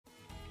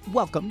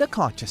Welcome to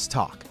Conscious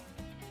Talk,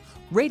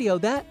 radio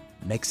that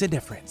makes a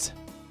difference.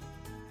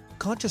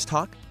 Conscious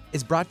Talk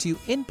is brought to you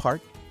in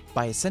part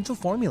by Essential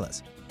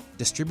Formulas,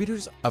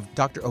 distributors of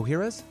Dr.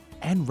 Ohhira's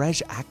and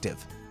Reg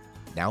Active,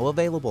 now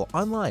available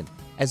online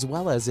as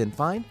well as in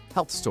fine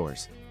health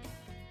stores.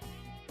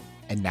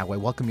 And now I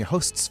welcome your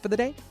hosts for the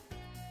day,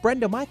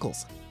 Brenda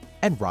Michaels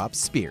and Rob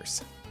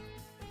Spears.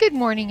 Good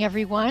morning,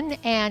 everyone,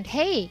 and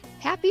hey,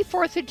 happy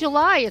 4th of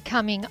July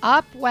coming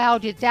up. Wow,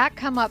 did that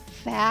come up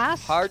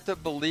fast? Hard to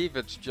believe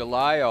it's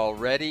July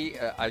already.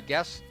 I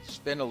guess it's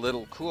been a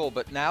little cool,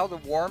 but now the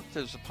warmth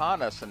is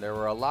upon us, and there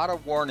were a lot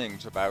of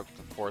warnings about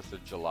the 4th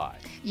of July.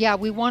 Yeah,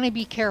 we want to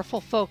be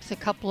careful, folks. A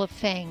couple of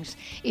things.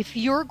 If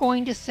you're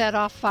going to set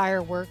off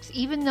fireworks,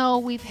 even though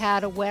we've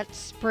had a wet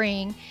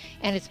spring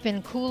and it's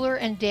been cooler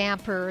and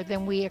damper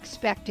than we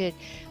expected,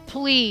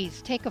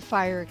 please take a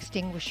fire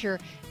extinguisher.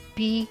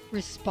 Be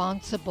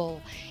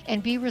responsible,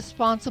 and be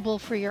responsible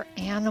for your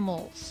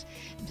animals.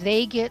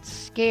 They get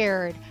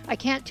scared. I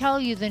can't tell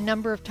you the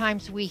number of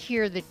times we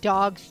hear that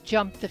dogs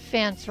jumped the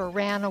fence or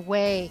ran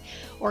away,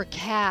 or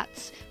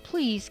cats.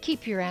 Please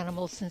keep your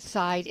animals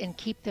inside and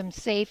keep them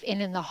safe.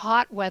 And in the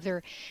hot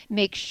weather,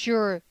 make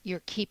sure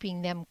you're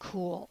keeping them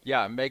cool.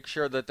 Yeah, make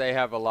sure that they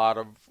have a lot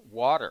of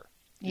water.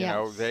 You Yes.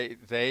 know,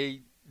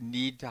 they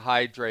need to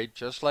hydrate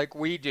just like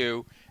we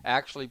do.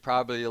 Actually,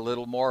 probably a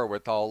little more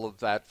with all of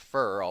that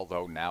fur,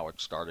 although now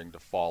it's starting to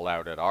fall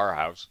out at our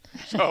house.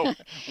 So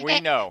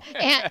we know.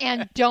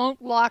 and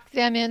don't lock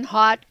them in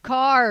hot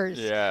cars.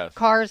 Yes.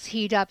 Cars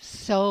heat up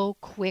so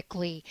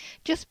quickly.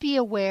 Just be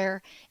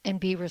aware and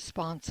be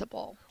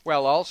responsible.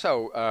 Well,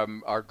 also,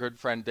 our good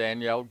friend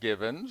Danielle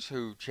Givens,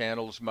 who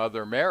channels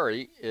Mother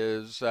Mary,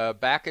 is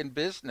back in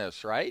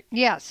business, right?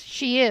 Yes,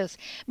 she is.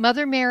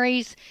 Mother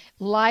Mary's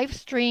live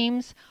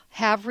streams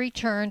have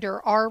returned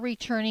or are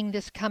returning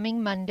this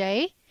coming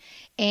Monday,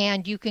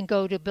 and you can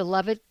go to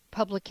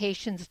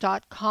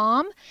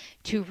belovedpublications.com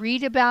to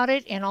read about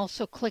it, and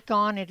also click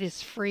on it.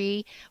 Is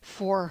free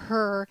for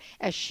her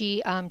as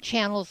she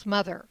channels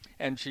Mother.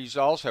 And she's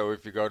also,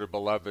 if you go to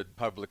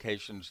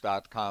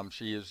belovedpublications.com,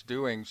 she is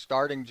doing,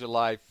 starting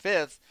July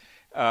 5th,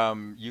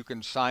 you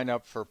can sign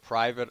up for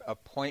private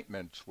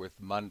appointments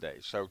with Monday.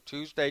 So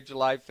Tuesday,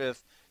 July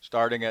 5th,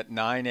 starting at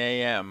 9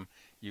 a.m.,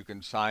 you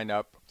can sign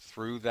up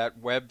through that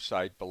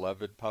website,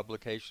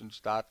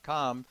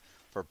 belovedpublications.com,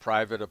 for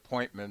private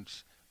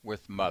appointments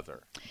with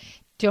Mother.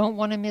 Don't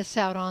want to miss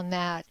out on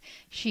that.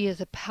 She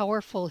is a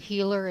powerful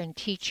healer and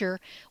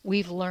teacher.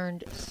 We've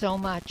learned so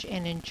much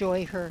and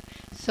enjoy her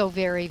so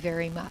very,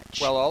 very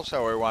much. Well,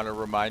 also, I want to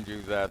remind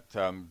you that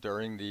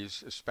during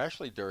these,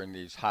 especially during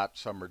these hot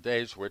summer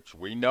days, which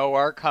we know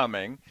are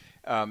coming,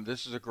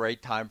 this is a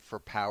great time for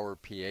Power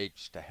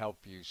pH to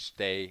help you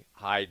stay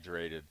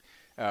hydrated.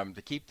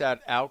 To keep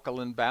that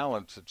alkaline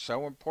balance, it's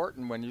so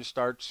important when you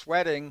start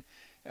sweating.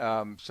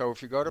 So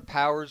if you go to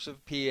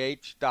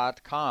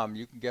powersofph.com,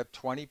 you can get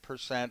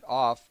 20%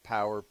 off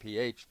Power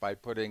pH by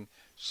putting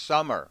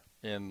summer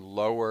in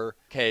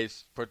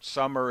lowercase. Put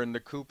summer in the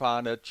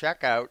coupon at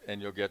checkout,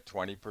 and you'll get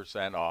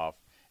 20% off.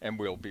 And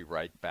we'll be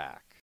right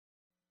back.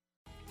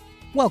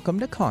 Welcome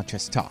to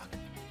Conscious Talk,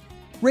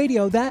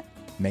 radio that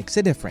makes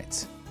a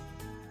difference.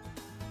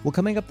 Well,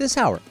 coming up this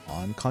hour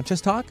on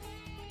Conscious Talk,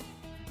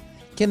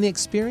 can the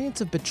experience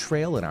of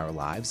betrayal in our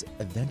lives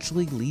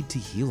eventually lead to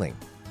healing?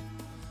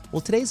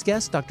 Well, today's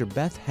guest, Dr.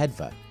 Beth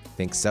Hedva,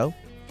 thinks so,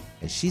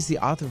 and she's the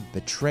author of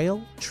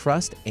Betrayal,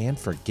 Trust, and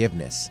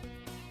Forgiveness,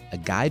 a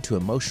guide to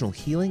emotional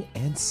healing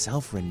and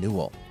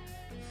self-renewal.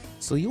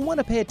 So you'll want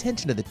to pay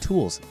attention to the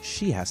tools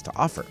she has to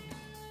offer.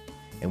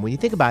 And when you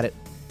think about it,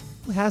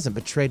 who hasn't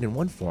betrayed in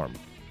one form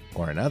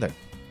or another?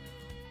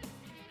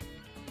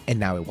 And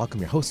now I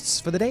welcome your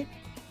hosts for the day,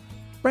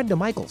 Brenda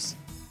Michaels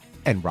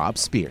and Rob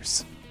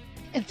Spears.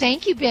 And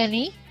thank you,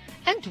 Benny,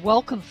 and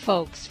welcome,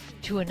 folks,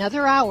 to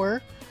another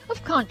hour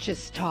of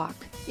Conscious Talk.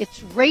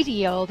 It's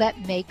radio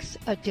that makes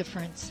a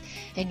difference.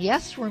 And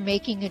yes, we're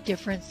making a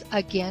difference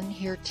again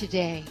here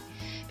today,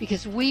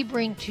 because we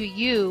bring to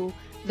you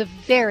the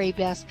very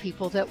best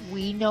people that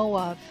we know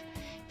of,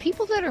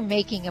 people that are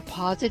making a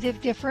positive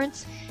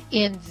difference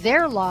in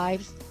their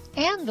lives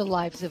and the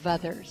lives of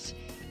others,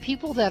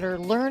 people that are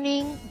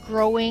learning,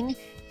 growing,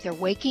 they're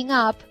waking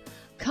up,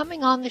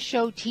 coming on the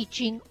show,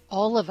 teaching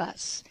all of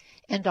us.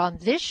 And on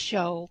this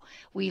show,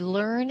 we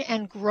learn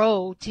and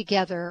grow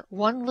together,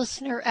 one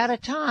listener at a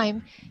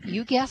time.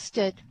 You guessed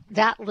it,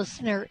 that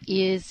listener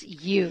is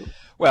you.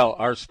 Well,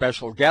 our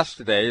special guest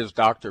today is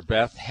Dr.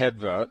 Beth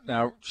Hedva.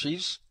 Now,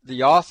 she's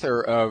the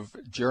author of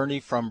Journey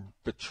from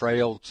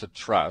Betrayal to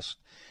Trust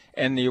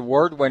and the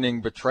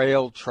award-winning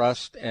Betrayal,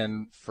 Trust,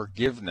 and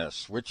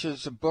Forgiveness, which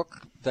is a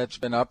book that's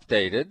been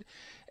updated.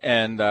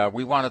 And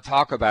we want to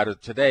talk about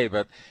it today.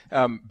 But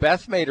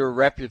Beth made her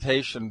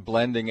reputation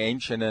blending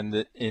ancient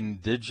and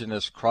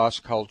indigenous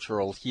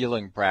cross-cultural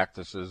healing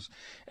practices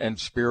and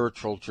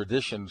spiritual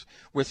traditions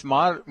with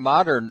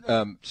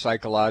modern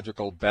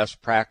psychological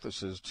best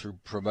practices to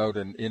promote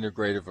an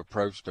integrative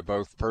approach to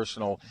both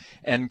personal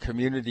and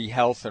community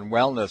health and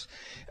wellness.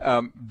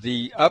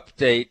 The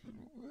update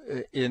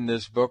in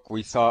this book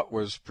we thought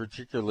was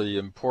particularly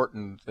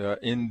important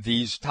in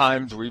these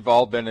times we've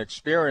all been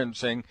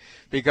experiencing,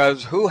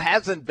 because who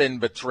hasn't been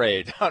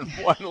betrayed on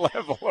one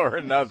level or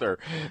another?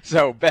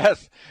 So,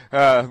 Beth,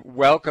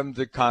 welcome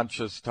to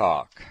Conscious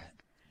Talk.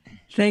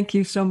 Thank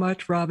you so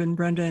much, Rob and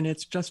Brenda, and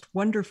it's just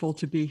wonderful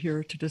to be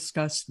here to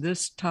discuss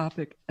this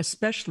topic,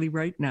 especially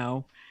right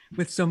now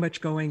with so much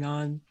going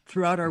on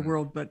throughout our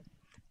world. But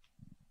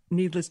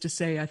needless to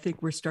say, I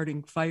think we're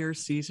starting fire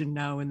season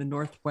now in the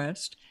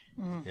Northwest.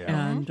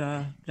 And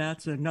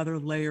that's another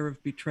layer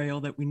of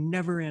betrayal that we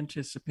never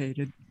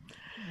anticipated.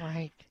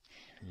 Right.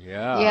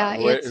 Yeah,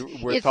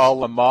 with all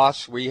the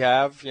moss we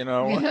have,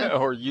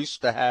 or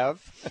used to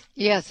have.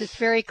 Yes, it's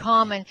very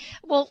common.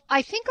 Well,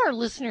 I think our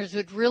listeners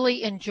would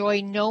really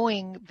enjoy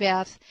knowing,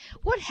 Beth,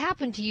 what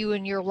happened to you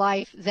in your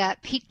life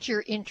that piqued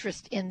your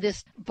interest in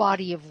this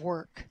body of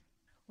work?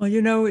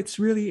 Well, it's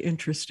really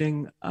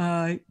interesting.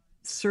 I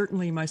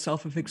certainly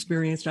myself have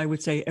experienced, I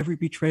would say, every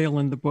betrayal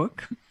in the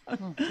book.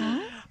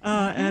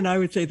 And I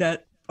would say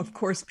that, of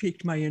course,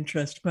 piqued my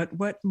interest. But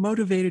what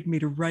motivated me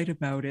to write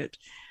about it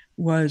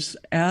was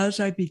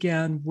as I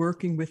began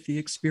working with the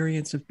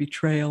experience of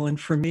betrayal, and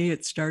for me,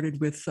 it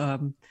started with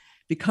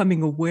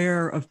becoming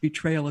aware of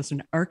betrayal as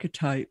an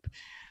archetype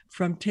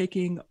from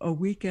taking a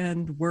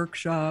weekend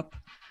workshop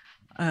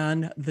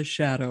on the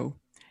shadow.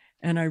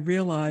 And I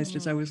realized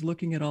as I was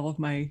looking at all of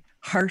my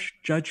harsh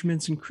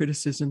judgments and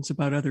criticisms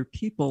about other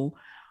people,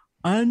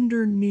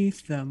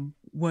 underneath them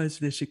was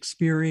this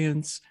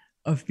experience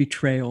of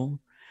betrayal,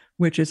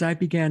 which as I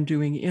began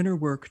doing inner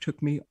work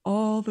took me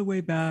all the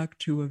way back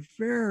to a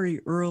very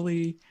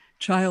early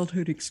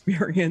childhood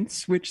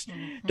experience, which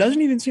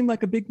doesn't even seem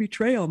like a big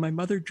betrayal. My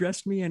mother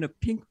dressed me in a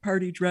pink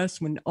party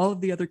dress when all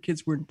of the other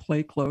kids were in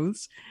play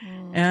clothes.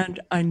 And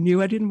I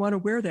knew I didn't want to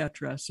wear that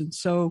dress. And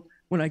so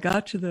when I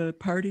got to the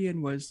party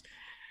and was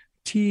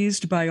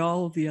teased by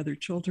all of the other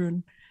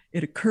children,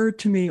 it occurred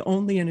to me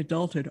only in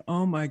adulthood,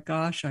 oh my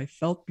gosh, I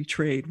felt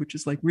betrayed, which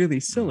is like really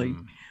silly,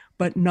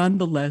 but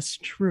nonetheless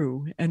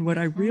true. And what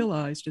I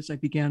realized as I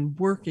began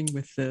working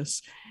with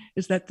this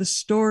is that the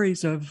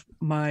stories of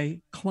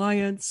my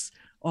clients,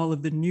 all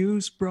of the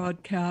news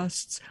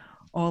broadcasts,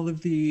 all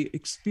of the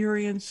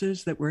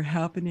experiences that were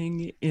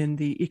happening in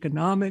the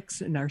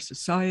economics in our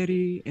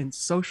society, in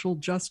social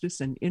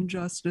justice and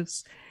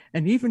injustice,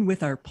 and even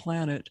with our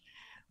planet,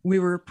 we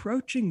were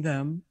approaching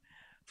them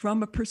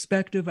from a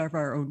perspective of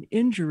our own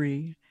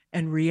injury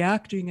and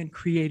reacting and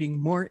creating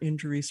more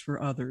injuries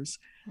for others.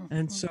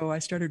 And so I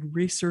started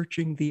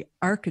researching the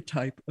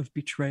archetype of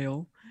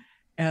betrayal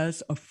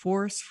as a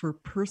force for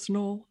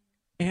personal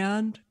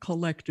and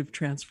collective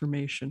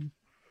transformation.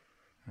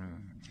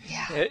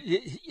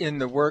 In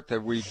the work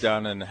that we've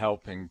done in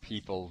helping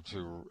people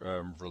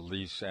to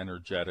release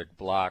energetic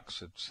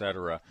blocks,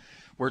 etc.,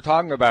 we're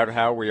talking about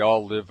how we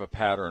all live a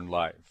pattern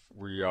life.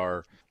 We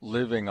are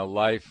living a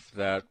life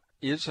that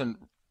isn't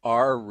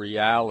our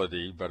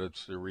reality, but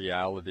it's the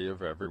reality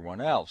of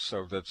everyone else.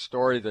 So that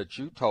story that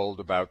you told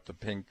about the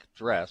pink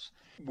dress,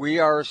 we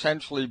are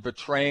essentially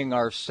betraying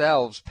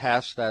ourselves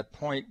past that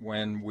point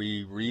when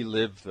we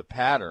relive the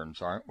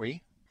patterns, aren't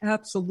we?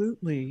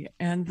 Absolutely.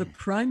 And the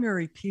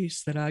primary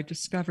piece that I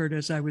discovered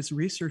as I was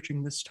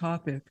researching this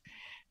topic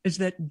is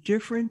that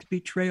different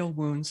betrayal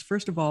wounds,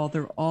 first of all,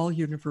 they're all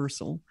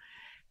universal.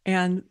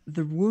 And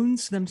the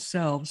wounds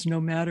themselves, no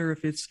matter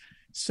if it's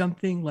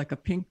something like a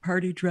pink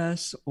party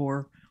dress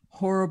or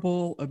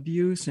horrible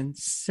abuse and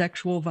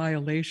sexual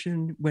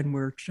violation when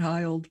we're a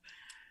child,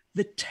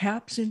 that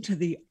taps into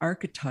the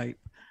archetype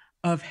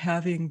of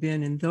having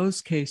been, in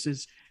those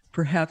cases,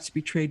 perhaps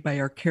betrayed by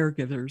our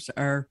caregivers,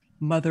 our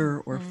mother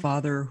or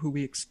father who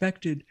we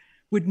expected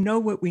would know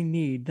what we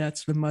need.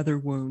 That's the mother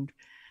wound.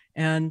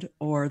 And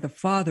or the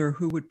father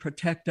who would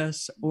protect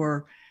us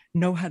or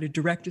know how to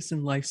direct us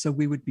in life so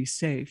we would be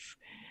safe.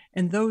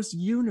 And those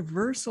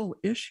universal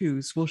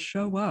issues will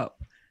show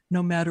up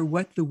no matter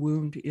what the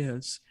wound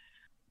is,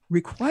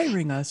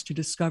 requiring us to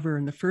discover,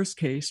 in the first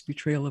case,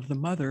 betrayal of the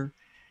mother,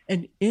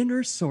 an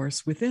inner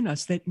source within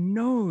us that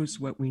knows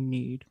what we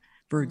need.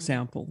 For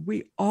example,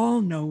 we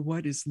all know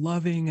what is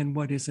loving and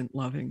what isn't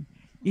loving,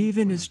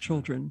 even as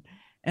children.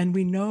 And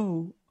we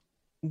know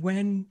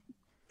when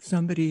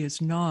somebody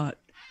is not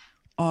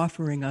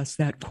offering us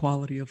that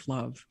quality of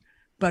love.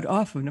 But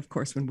often, of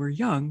course, when we're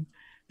young,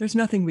 there's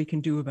nothing we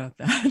can do about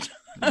that.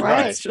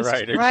 Right,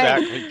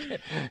 exactly.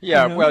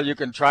 Yeah, well, you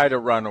can try to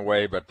run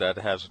away, but that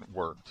hasn't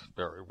worked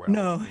very well.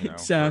 No,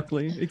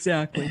 exactly.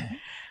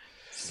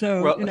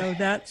 So, well,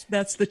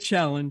 that's the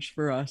challenge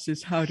for us,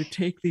 is how to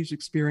take these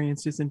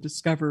experiences and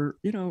discover,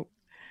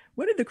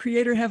 what did the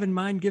Creator have in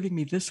mind giving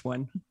me this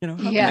one? How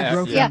can I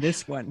grow from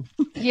this one?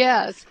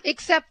 Yes,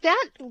 except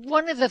that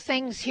one of the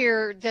things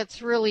here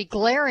that's really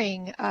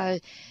glaring,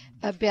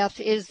 Beth,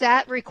 is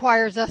that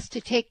requires us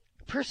to take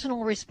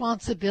personal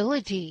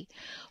responsibility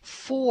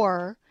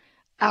for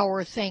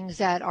our things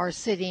that are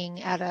sitting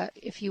at a,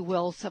 if you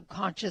will,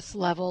 subconscious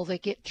level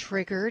that get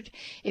triggered,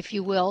 if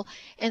you will,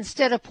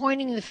 instead of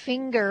pointing the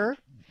finger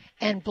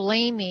and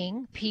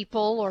blaming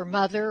people or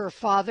mother or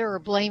father or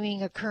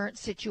blaming a current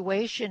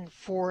situation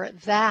for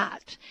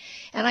that.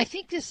 And I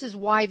think this is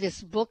why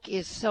this book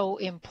is so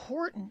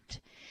important,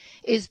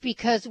 is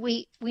because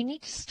we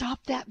need to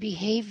stop that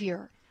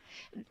behavior.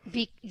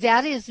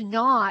 That is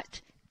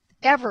not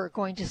ever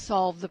going to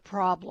solve the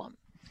problem.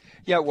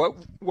 Yeah, what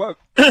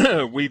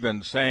we've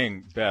been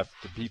saying, Beth,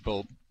 to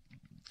people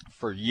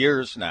for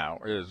years now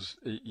is,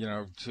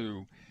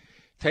 to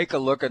take a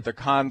look at the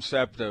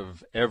concept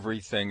of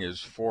everything is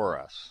for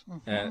us.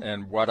 Mm-hmm.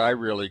 And what I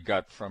really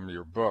got from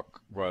your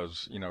book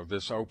was,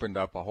 this opened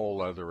up a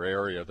whole other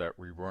area that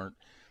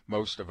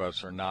most of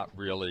us are not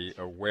really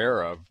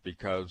aware of,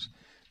 because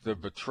the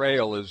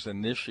betrayal is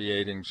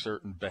initiating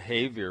certain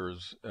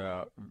behaviors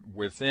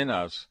within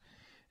us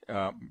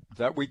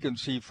that we can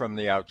see from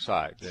the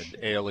outside,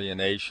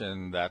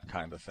 alienation, that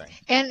kind of thing.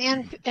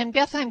 And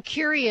Beth, I'm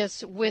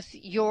curious, with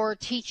your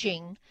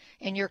teaching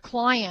and your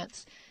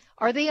clients,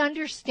 are they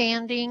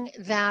understanding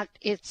that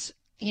it's,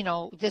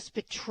 this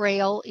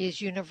betrayal is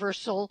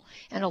universal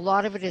and a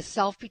lot of it is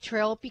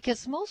self-betrayal?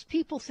 Because most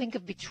people think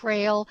of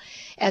betrayal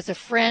as a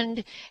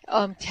friend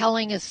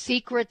telling a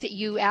secret that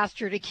you asked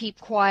her to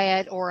keep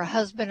quiet, or a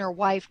husband or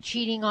wife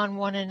cheating on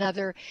one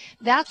another.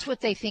 That's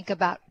what they think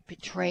about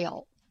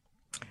betrayal.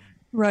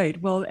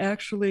 Right. Well,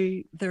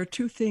 actually, there are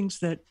two things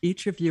that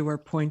each of you are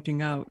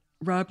pointing out.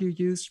 Rob, you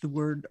used the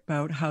word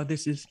about how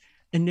this is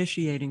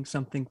initiating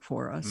something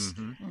for us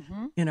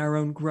in our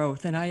own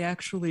growth. And I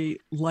actually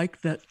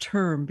like that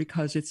term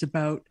because it's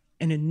about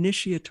an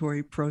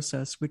initiatory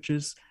process, which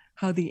is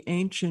how the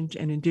ancient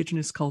and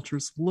indigenous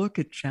cultures look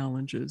at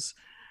challenges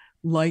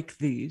like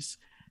these,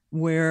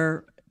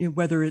 where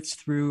whether it's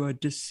through a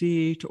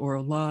deceit or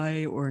a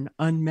lie or an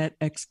unmet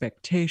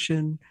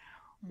expectation,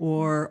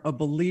 or a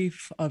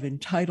belief of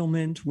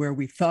entitlement where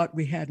we thought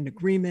we had an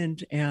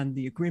agreement and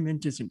the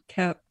agreement isn't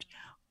kept,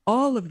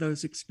 all of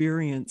those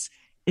experiences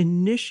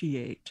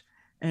initiate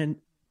a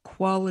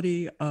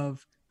quality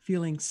of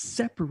feeling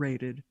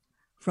separated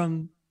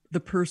from the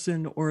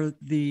person or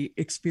the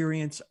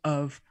experience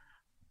of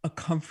a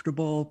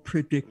comfortable,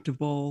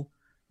 predictable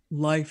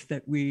life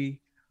that we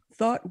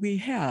thought we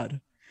had.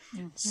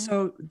 Mm-hmm.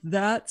 So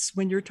that's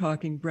when you're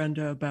talking,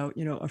 Brenda, about,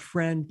 a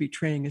friend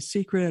betraying a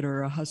secret,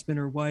 or a husband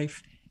or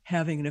wife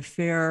having an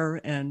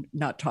affair and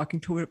not talking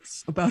to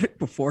us about it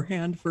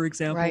beforehand, for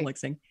example, right. Like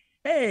saying,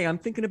 hey, I'm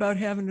thinking about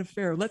having an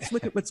affair. Let's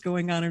look at what's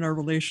going on in our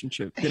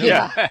relationship.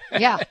 Yeah.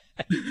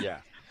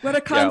 What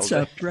a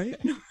concept, right?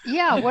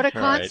 Yeah, what a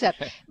concept.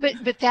 Right.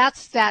 But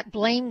that's that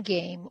blame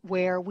game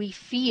where we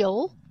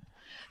feel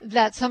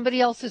that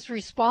somebody else is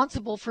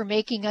responsible for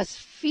making us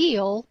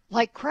feel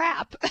like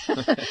crap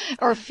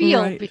or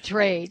feel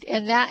betrayed.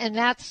 And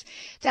that's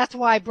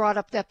why I brought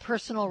up that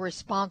personal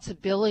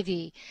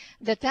responsibility,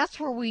 that's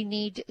where we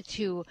need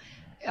to,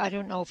 I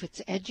don't know if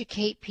it's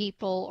educate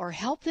people or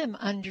help them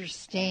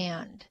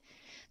understand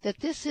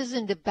that this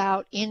isn't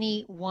about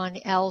anyone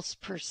else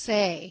per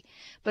se,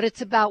 but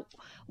it's about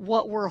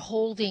what we're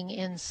holding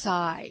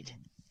inside.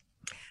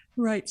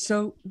 Right.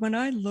 So when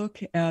I look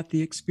at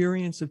the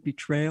experience of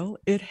betrayal,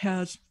 it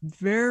has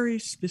very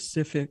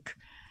specific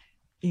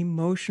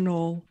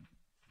emotional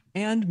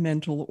and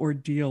mental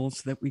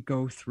ordeals that we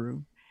go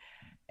through.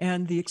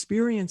 And the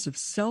experience of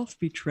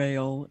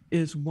self-betrayal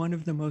is one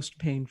of the most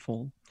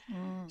painful.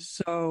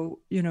 So,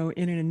 in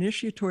an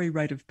initiatory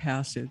rite of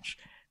passage,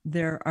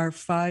 there are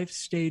 5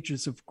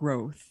 stages of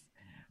growth.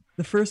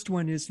 The first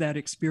one is that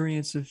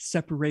experience of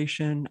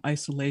separation,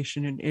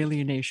 isolation, and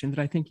alienation that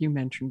I think you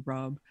mentioned,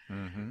 Rob.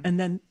 Mm-hmm. And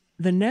then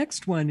the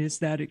next one is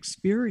that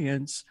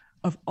experience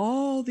of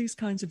all these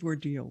kinds of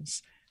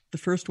ordeals. The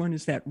first one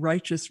is that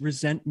righteous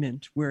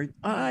resentment where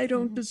I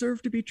don't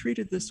deserve to be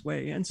treated this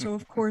way. And so,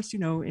 of course,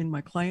 in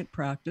my client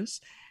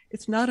practice,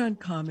 it's not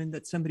uncommon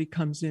that somebody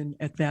comes in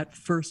at that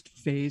first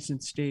phase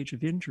and stage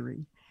of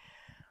injury.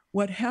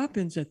 What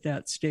happens at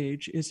that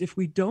stage is if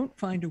we don't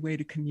find a way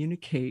to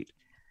communicate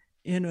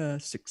in a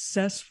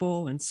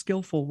successful and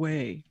skillful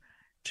way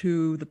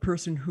to the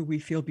person who we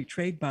feel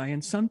betrayed by,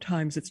 and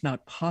sometimes it's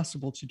not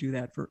possible to do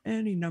that for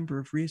any number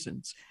of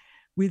reasons,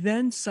 we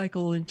then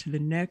cycle into the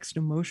next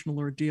emotional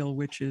ordeal,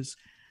 which is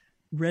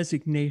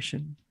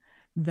resignation,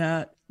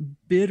 that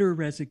bitter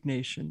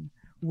resignation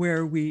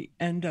where we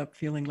end up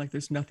feeling like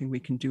there's nothing we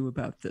can do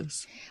about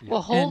this.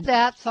 Well, hold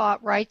that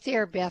thought right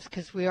there, Beth,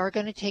 because we are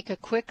going to take a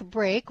quick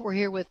break. We're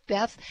here with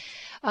Beth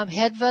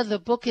Hedva. The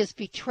book is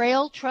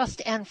Betrayal,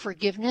 Trust, and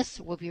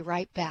Forgiveness. We'll be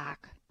right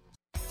back.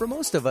 For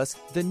most of us,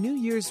 the New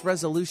Year's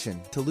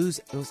resolution to lose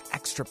those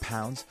extra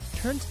pounds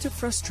turns to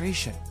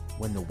frustration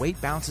when the weight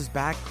bounces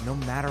back no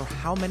matter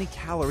how many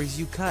calories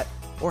you cut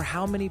or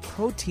how many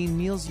protein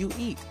meals you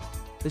eat.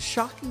 The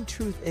shocking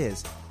truth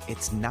is,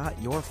 it's not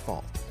your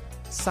fault.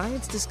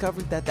 Science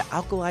discovered that the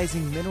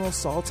alkalizing mineral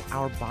salts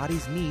our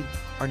bodies need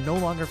are no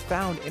longer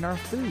found in our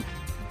food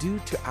due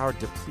to our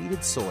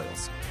depleted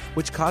soils,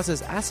 which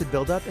causes acid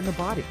buildup in the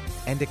body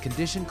and a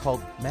condition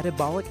called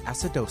metabolic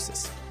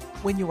acidosis.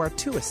 When you are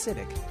too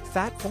acidic,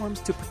 fat forms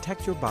to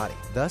protect your body.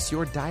 Thus,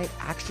 your diet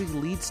actually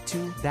leads to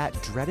that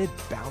dreaded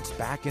bounce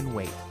back in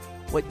weight.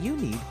 What you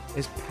need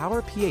is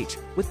Power pH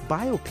with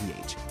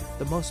BioPH,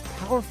 the most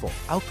powerful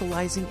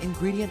alkalizing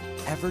ingredient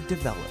ever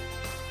developed.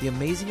 The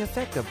amazing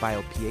effect of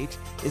BioPH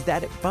is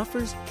that it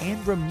buffers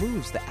and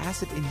removes the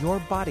acid in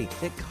your body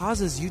that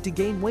causes you to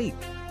gain weight.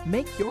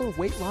 Make your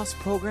weight loss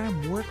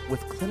program work with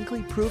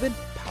clinically proven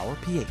Power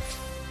pH.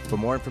 For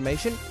more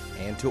information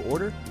and to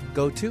order,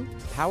 go to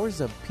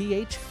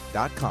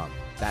powersofph.com.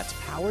 That's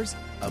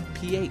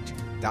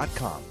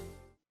powersofph.com.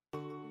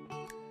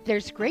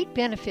 There's great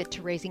benefit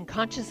to raising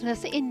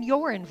consciousness in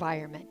your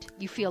environment.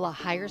 You feel a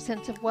higher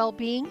sense of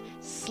well-being,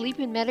 sleep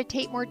and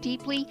meditate more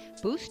deeply,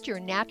 boost your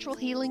natural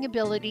healing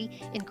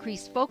ability,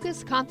 increase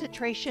focus,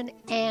 concentration,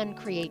 and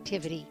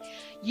creativity.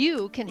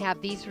 You can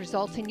have these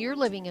results in your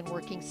living and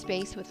working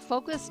space with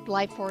focused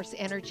Life Force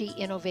Energy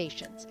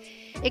innovations.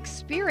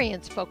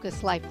 Experience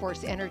focused Life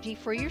Force Energy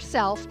for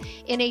yourself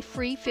in a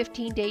free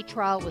 15-day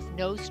trial with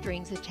no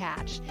strings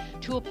attached.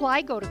 To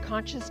apply, go to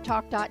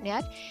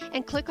ConsciousTalk.net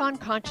and click on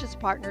Conscious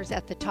Partners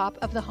at the top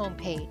of the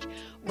homepage.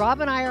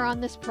 Rob and I are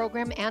on this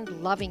program and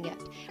loving it.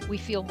 We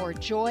feel more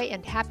joy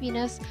and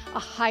happiness, a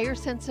higher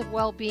sense of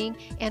well-being,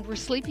 and we're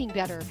sleeping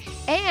better.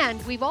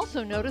 And we've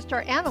also noticed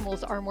our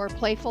animals are more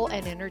playful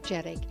and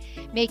energetic.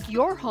 Make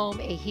your home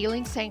a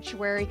healing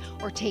sanctuary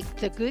or take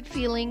the good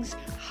feelings,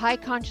 high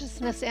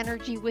consciousness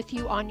energy with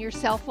you on your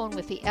cell phone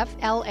with the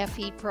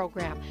FLFE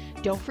program.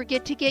 Don't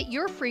forget to get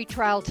your free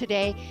trial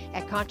today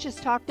at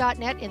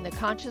ConsciousTalk.net in the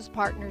Conscious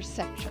Partners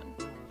section.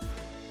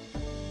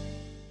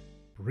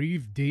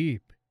 Breathe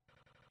deep.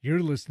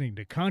 You're listening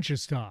to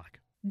Conscious Talk.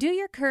 Do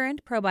your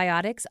current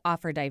probiotics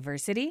offer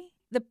diversity?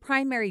 The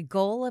primary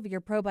goal of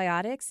your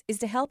probiotics is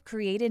to help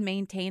create and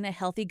maintain a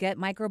healthy gut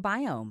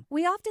microbiome.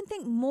 We often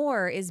think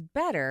more is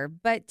better,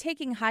 but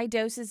taking high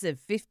doses of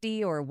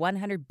 50 or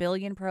 100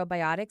 billion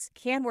probiotics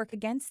can work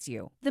against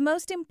you. The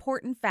most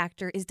important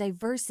factor is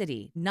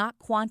diversity, not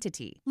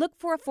quantity. Look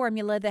for a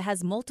formula that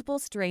has multiple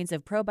strains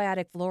of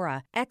probiotic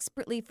flora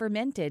expertly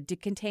fermented to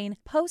contain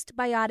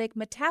postbiotic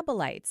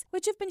metabolites,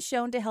 which have been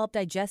shown to help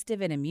digestive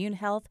and immune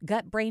health,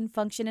 gut-brain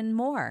function, and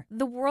more.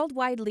 The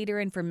worldwide leader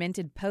in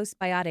fermented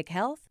postbiotic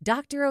health,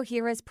 Dr.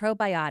 Ohhira's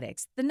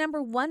Probiotics, the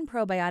 #1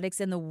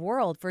 probiotics in the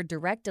world for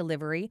direct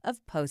delivery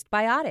of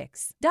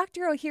postbiotics.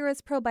 Dr.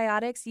 Ohhira's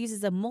Probiotics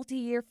uses a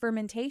multi-year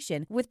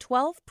fermentation with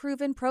 12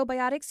 proven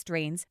probiotic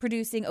strains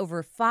producing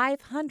over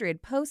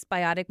 500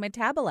 postbiotic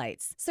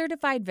metabolites.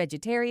 Certified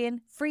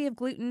vegetarian, free of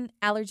gluten,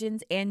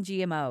 allergens, and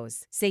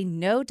GMOs. Say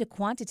no to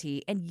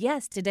quantity and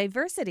yes to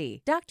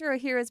diversity. Dr.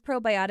 Ohhira's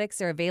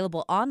Probiotics are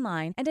available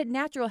online and at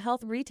natural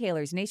health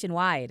retailers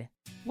nationwide.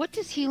 What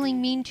does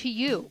healing mean to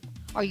you?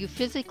 Are you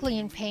physically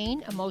in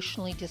pain,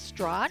 emotionally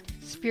distraught,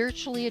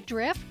 spiritually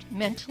adrift,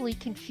 mentally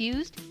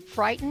confused,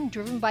 frightened,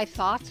 driven by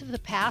thoughts of the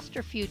past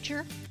or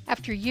future?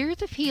 After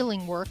years of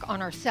healing work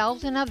on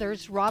ourselves and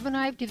others, Rob and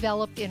I have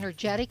developed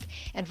energetic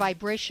and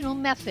vibrational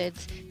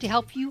methods to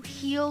help you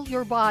heal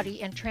your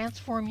body and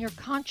transform your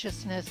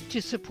consciousness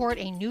to support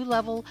a new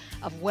level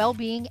of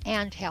well-being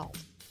and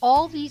health.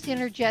 All these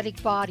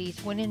energetic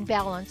bodies, when in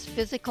balance,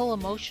 physical,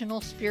 emotional,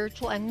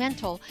 spiritual, and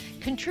mental,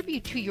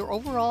 contribute to your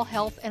overall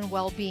health and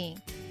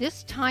well-being.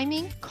 This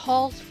timing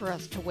calls for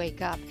us to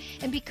wake up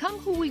and become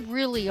who we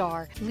really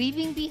are,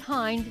 leaving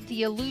behind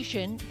the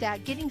illusion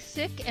that getting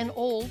sick and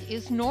old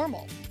is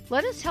normal.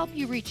 Let us help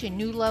you reach a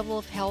new level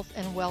of health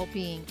and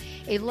well-being,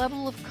 a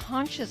level of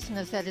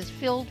consciousness that is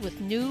filled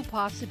with new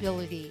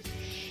possibilities.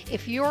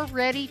 If you're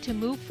ready to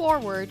move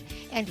forward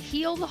and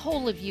heal the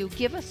whole of you,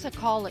 give us a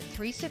call at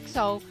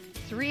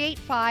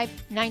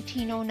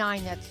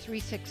 360-385-1909. That's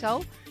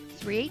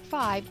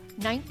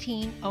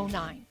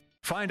 360-385-1909.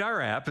 Find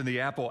our app in the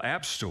Apple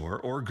App Store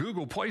or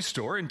Google Play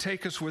Store and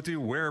take us with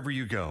you wherever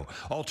you go.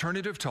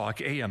 Alternative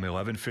Talk, AM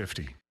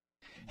 1150.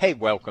 Hey,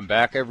 welcome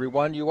back,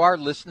 everyone. You are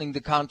listening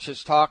to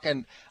Conscious Talk,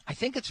 and I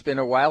think it's been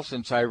a while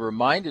since I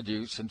reminded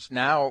you, since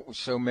now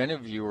so many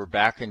of you are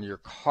back in your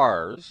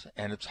cars,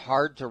 and it's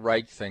hard to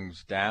write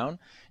things down.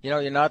 You know,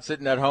 you're not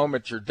sitting at home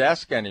at your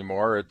desk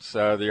anymore. It's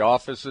the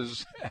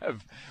offices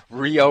have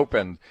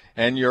reopened,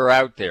 and you're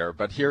out there.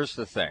 But here's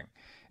the thing.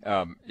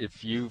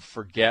 If you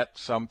forget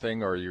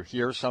something or you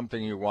hear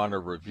something you want to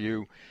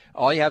review,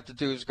 all you have to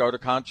do is go to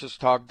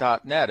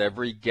ConsciousTalk.net.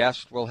 Every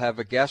guest will have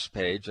a guest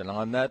page, and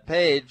on that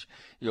page,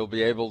 you'll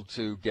be able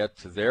to get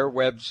to their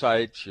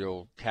websites.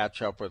 You'll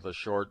catch up with a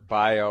short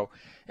bio,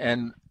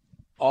 and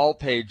all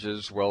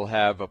pages will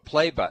have a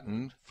play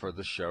button for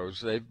the shows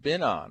they've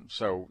been on.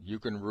 So you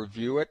can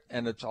review it,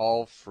 and it's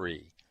all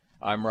free.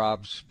 I'm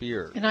Rob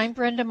Spears. And I'm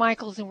Brenda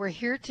Michaels, and we're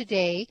here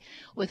today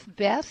with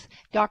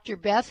Dr.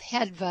 Beth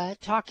Hedva,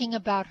 talking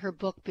about her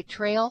book,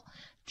 Betrayal,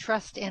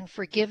 Trust, and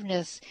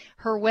Forgiveness.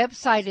 Her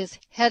website is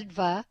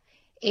Hedva,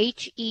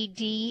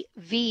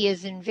 HEDV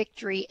as in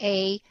victory,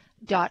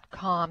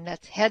 A.com.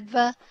 That's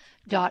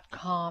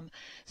Hedva.com.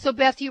 So,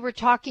 Beth, you were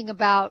talking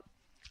about,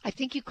 I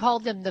think you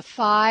called them the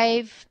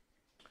 5...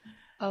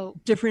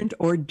 different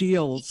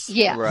ordeals.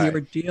 Yeah. Right. The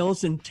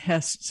ordeals and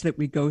tests that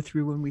we go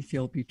through when we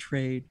feel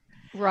betrayed.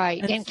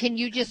 Right. And can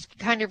you just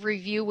kind of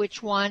review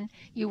which one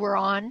you were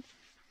on?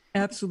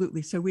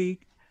 Absolutely. So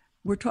we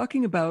We're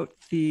talking about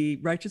the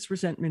righteous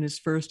resentment is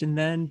first, and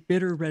then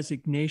bitter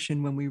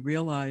resignation when we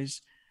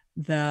realize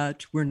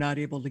that we're not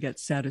able to get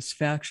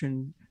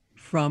satisfaction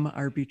from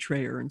our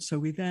betrayer. And so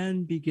we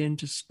then begin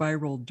to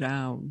spiral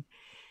down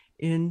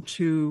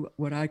into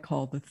what I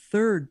call the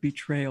third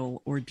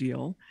betrayal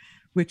ordeal,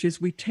 which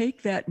is we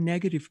take that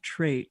negative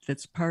trait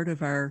that's part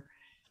of our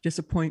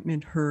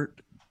disappointment,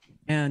 hurt,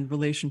 and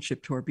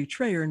relationship to our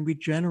betrayer, and we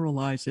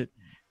generalize it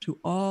to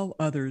all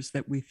others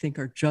that we think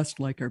are just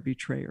like our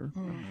betrayer.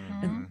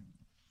 Mm-hmm.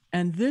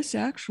 And this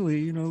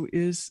actually,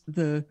 is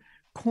the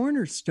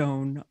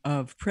cornerstone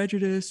of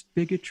prejudice,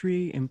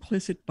 bigotry,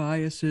 implicit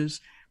biases,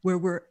 where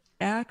we're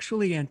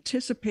actually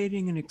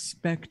anticipating and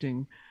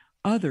expecting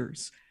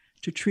others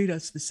to treat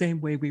us the same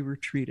way we were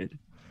treated.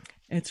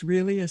 It's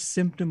really a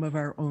symptom of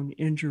our own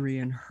injury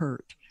and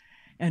hurt.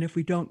 And if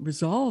we don't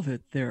resolve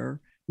it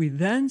there, we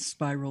then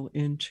spiral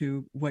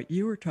into what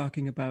you were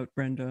talking about,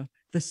 Brenda,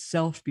 the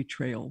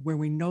self-betrayal, where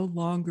we no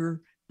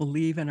longer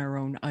believe in our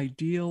own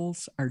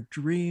ideals, our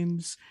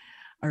dreams,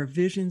 our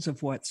visions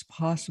of what's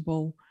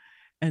possible.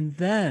 And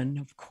then,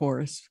 of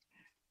course,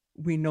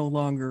 we no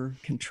longer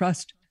can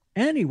trust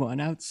anyone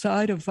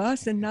outside of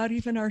us and not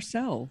even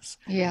ourselves.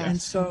 Yes.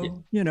 And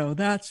so,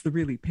 that's the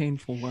really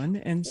painful one.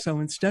 And so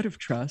instead of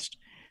trust,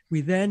 we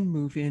then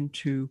move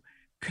into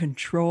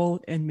control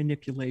and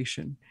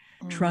manipulation,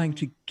 trying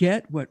to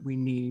get what we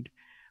need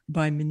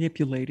by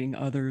manipulating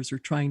others or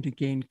trying to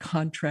gain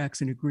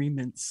contracts and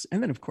agreements.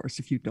 And then, of course,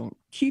 if you don't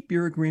keep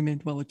your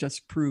agreement, well, it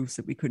just proves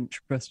that we couldn't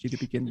trust you to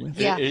begin with.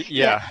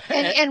 Yeah.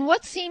 And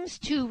what seems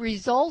to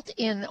result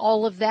in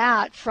all of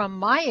that, from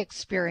my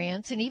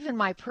experience and even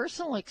my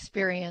personal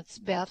experience,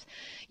 Beth,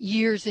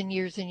 years and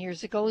years and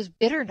years ago, is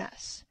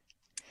bitterness.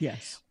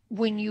 Yes.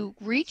 When you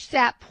reach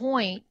that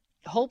point,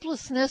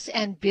 hopelessness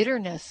and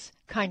bitterness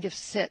kind of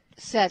set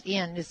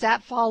in. Does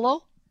that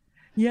follow?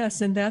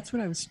 Yes, and that's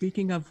what I was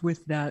speaking of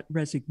with that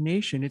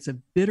resignation. It's a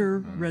bitter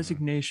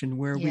resignation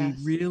where Yes.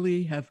 we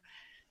really have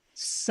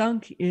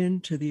sunk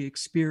into the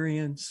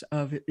experience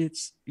of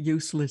it's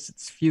useless,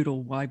 it's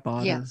futile, why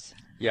bother? Yes.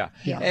 Yeah.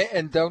 Yes.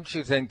 And don't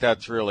you think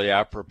that's really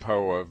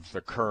apropos of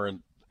the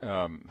current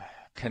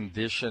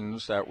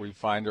conditions that we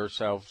find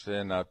ourselves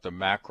in at the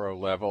macro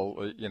level,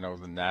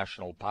 the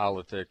national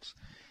politics,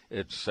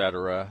 et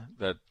cetera,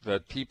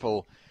 that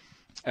people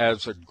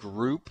as a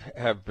group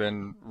have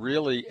been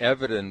really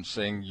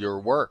evidencing your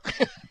work.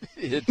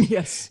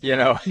 Yes.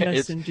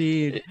 Yes,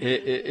 indeed.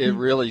 It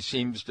really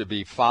seems to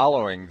be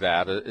following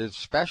that,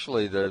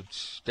 especially the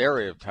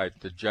stereotype,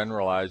 the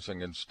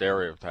generalizing and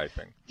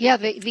stereotyping. Yeah,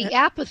 the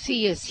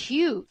apathy is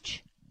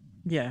huge.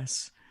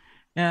 Yes.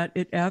 And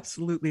it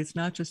absolutely, it's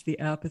not just the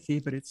apathy,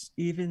 but it's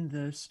even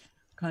this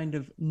kind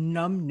of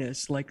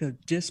numbness, like a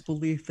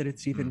disbelief that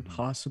it's even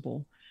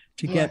possible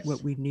to get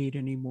what we need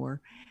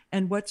anymore.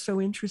 And what's so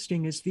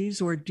interesting is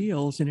these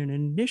ordeals in an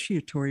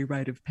initiatory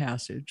rite of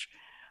passage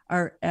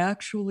are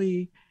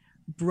actually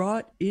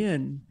brought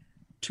in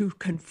to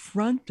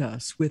confront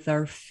us with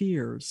our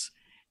fears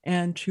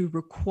and to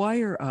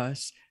require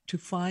us to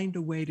find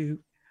a way to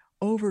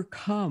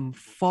overcome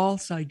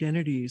false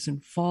identities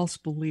and false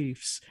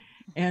beliefs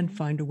and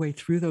find a way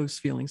through those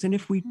feelings. And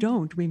if we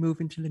don't, we move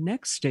into the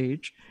next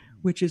stage,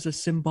 which is a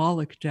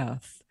symbolic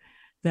death,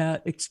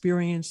 that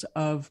experience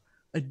of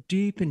a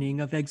deepening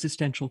of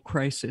existential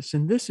crisis.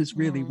 And this is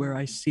really where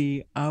I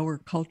see our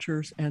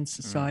cultures and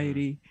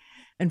society,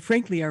 and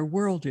frankly, our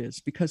world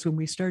is, because when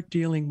we start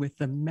dealing with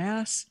the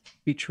mass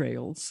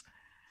betrayals,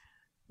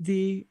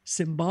 the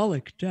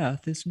symbolic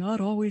death is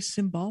not always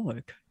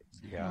symbolic.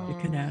 Yeah. It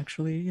can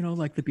actually,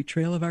 like the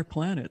betrayal of our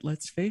planet.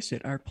 Let's face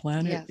it, our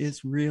planet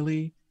is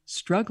really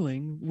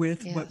struggling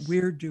with what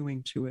we're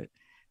doing to it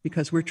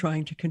because we're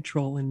trying to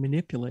control and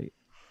manipulate.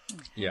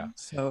 Yeah.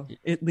 So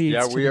it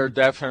leads to we are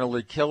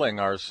definitely killing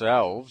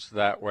ourselves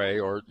that way.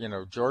 Or,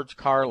 George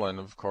Carlin,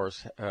 of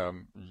course,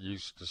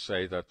 used to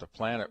say that the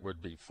planet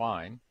would be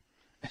fine.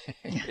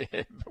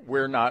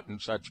 We're not in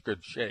such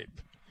good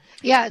shape.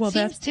 Yeah, it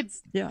seems to...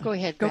 Yeah. Go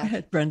ahead, Go Beth.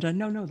 ahead, Brenda.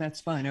 No,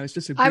 that's fine. I was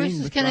just agreeing I was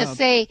just going to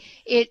say,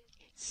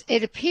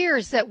 it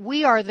appears that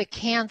we are the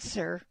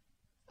cancer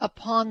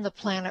upon the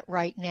planet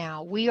right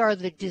now. We are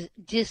the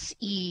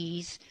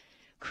dis-ease,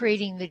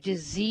 creating the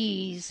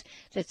disease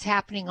that's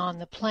happening on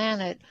the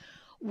planet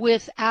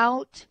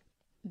without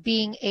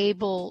being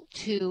able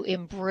to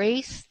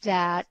embrace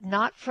that,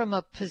 not from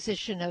a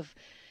position of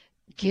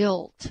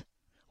guilt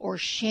or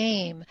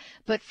shame,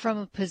 but from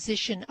a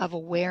position of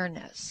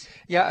awareness.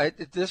 Yeah,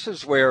 this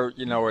is where,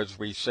 as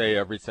we say,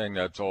 everything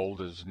that's old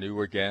is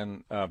new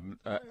again.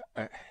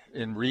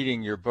 In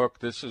reading your book,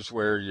 this is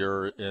where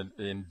your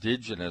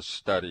indigenous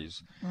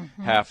studies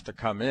have to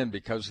come in,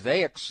 because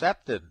they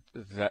accepted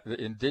that,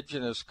 the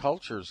indigenous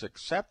cultures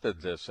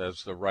accepted this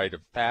as the rite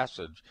of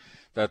passage,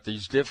 that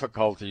these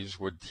difficulties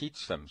would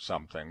teach them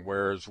something,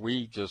 whereas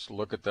we just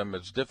look at them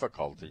as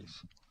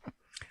difficulties.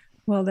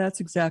 Well, that's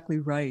exactly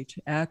right.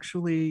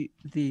 Actually,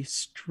 the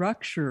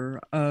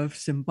structure of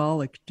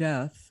symbolic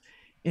death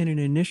in an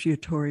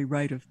initiatory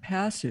rite of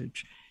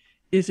passage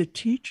is a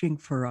teaching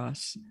for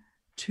us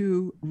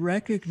to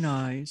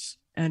recognize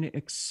and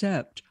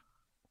accept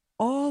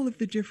all of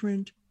the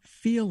different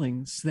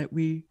feelings that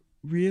we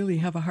really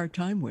have a hard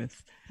time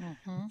with.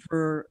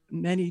 For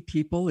many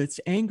people, it's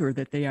anger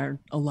that they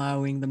aren't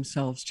allowing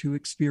themselves to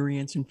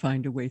experience and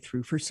find a way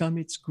through. For some,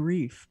 it's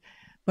grief.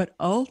 But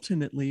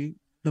ultimately,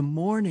 the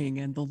mourning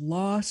and the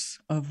loss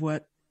of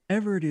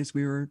whatever it is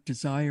we were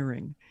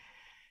desiring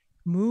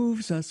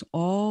moves us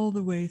all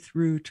the way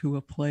through to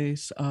a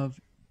place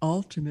of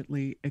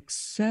ultimately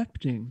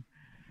accepting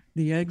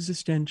the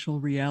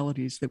existential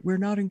realities that we're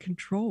not in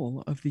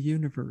control of the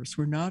universe.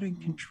 We're not in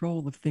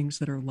control of things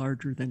that are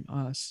larger than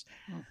us.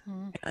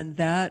 And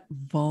that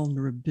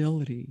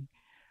vulnerability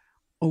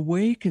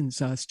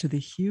awakens us to the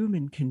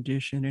human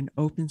condition and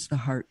opens the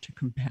heart to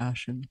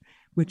compassion,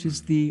 which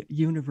is the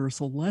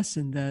universal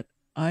lesson that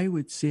I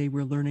would say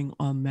we're learning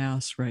en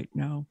masse right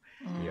now.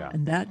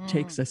 And that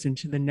takes us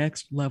into the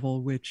next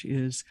level, which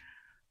is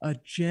a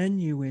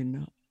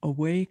genuine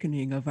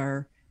awakening of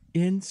our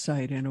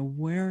insight and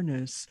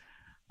awareness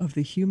of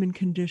the human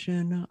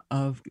condition,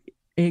 of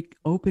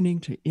opening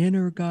to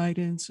inner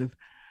guidance, of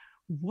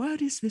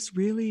what is this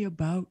really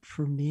about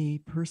for me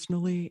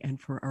personally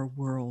and for our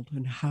world,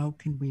 and how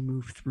can we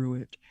move through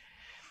it?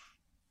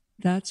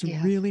 That's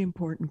a really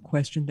important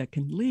question that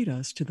can lead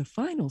us to the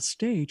final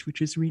stage,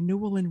 which is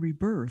renewal and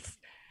rebirth.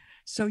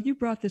 So you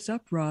brought this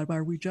up, Rob.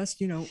 Are we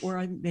just,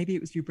 maybe it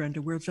was you,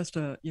 Brenda, we're just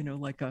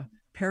like a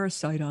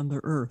parasite on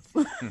the earth.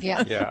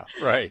 Yeah,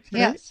 right.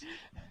 Yes.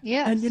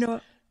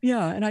 And,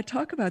 and I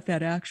talk about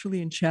that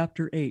actually in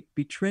chapter 8,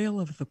 Betrayal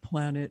of the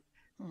Planet,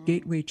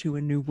 Gateway to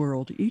a New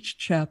World. Each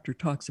chapter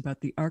talks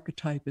about the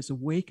archetype as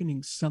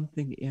awakening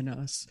something in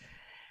us.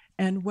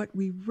 And what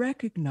we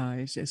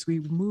recognize as we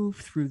move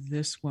through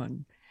this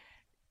one,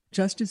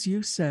 just as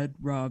you said,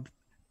 Rob,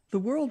 the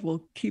world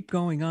will keep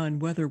going on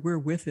whether we're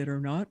with it or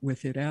not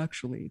with it,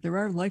 actually. There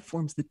are life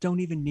forms that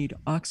don't even need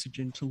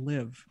oxygen to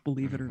live,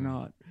 believe it or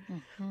not.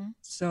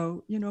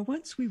 So,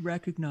 once we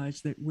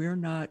recognize that we're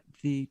not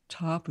the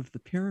top of the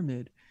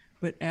pyramid,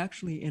 but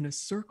actually in a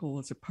circle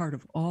as a part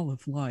of all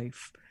of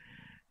life,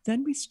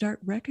 then we start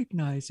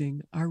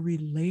recognizing our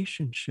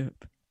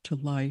relationship to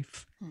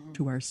life,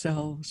 to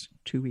ourselves,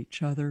 to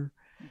each other,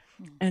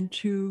 and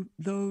to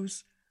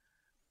those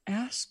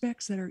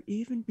aspects that are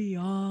even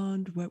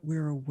beyond what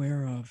we're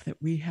aware of,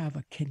 that we have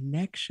a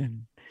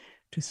connection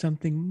to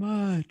something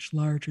much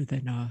larger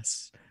than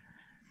us.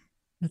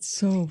 That's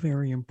so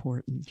very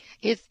important.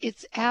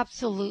 It's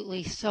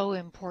absolutely so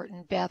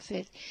important, Beth,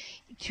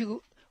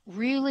 to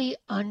really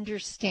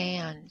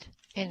understand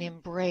and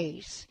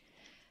embrace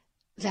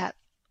that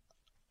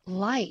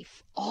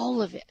life,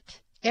 all of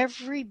it,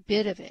 every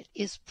bit of it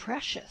is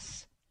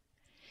precious.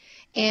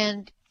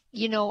 And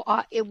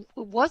it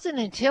wasn't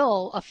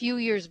until a few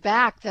years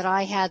back that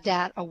I had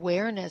that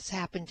awareness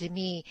happen to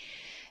me.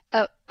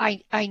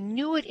 I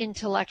knew it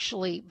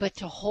intellectually, but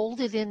to hold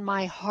it in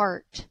my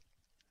heart,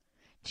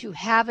 to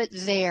have it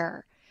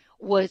there,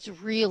 was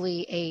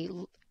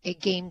really a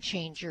game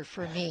changer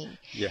for me.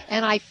 Yeah.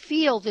 And I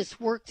feel this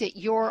work that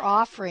you're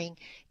offering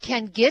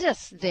can get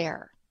us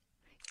there,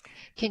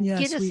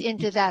 get us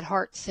into that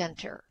heart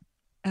center.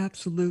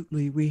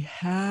 Absolutely. We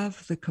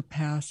have the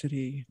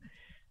capacity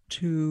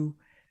to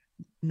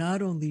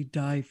not only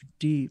dive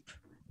deep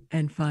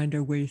and find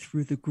our way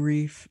through the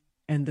grief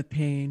and the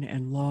pain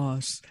and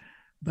loss,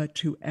 but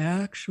to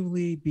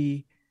actually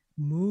be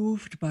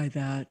moved by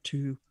that,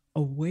 to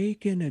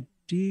awaken a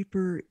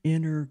deeper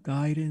inner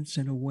guidance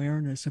and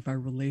awareness of our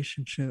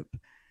relationship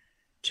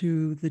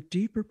to the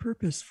deeper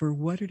purpose for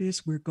what it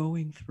is we're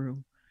going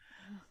through.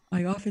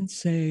 I often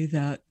say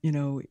that,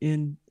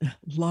 in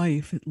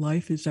life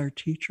is our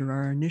teacher,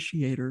 our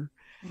initiator.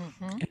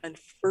 And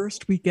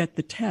first we get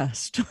the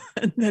test,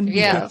 and then we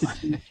get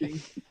the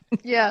teaching.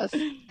 Yes,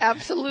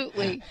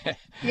 absolutely.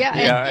 Yeah.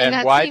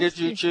 And why did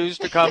you choose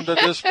to come to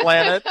this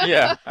planet?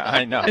 Yeah,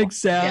 I know.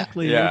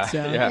 Exactly.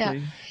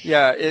 Exactly.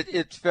 Yeah.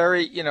 It's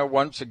very,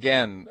 once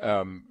again,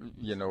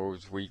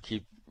 as we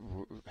keep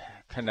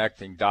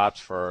connecting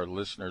dots for our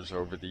listeners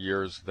over the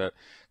years, that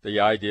the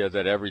idea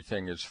that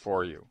everything is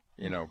for you,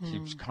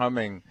 keeps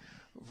coming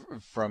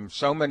from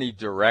so many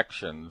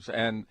directions.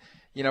 And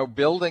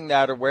building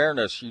that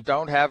awareness, you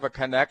don't have a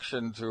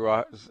connection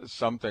to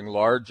something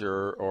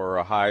larger or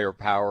a higher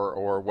power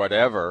or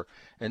whatever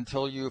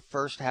until you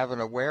first have an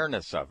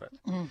awareness of it.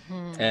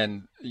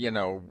 And,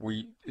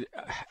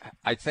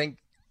 I think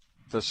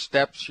the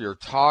steps you're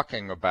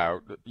talking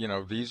about,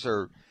 these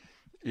are,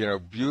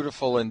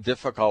 beautiful and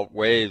difficult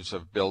ways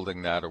of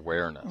building that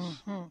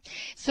awareness.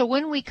 So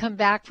when we come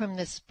back from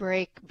this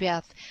break,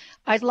 Beth,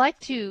 I'd like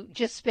to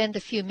just spend a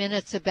few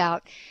minutes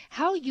about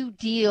how you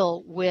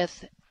deal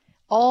with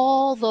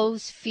all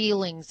those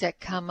feelings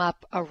that come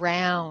up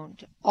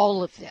around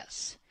all of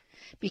this,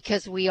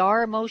 because we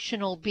are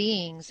emotional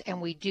beings and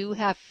we do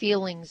have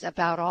feelings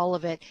about all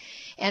of it.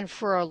 And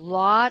for a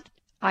lot,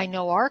 I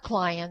know our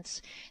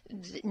clients,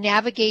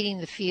 navigating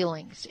the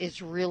feelings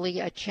is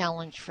really a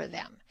challenge for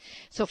them.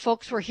 So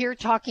folks, we're here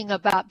talking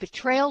about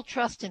betrayal,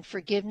 trust, and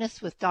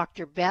forgiveness with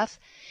Dr. Beth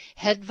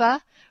Hedva.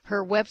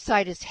 Her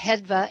website is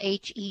hedva,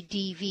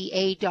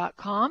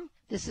 HEDVA.com.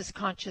 This is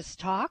Conscious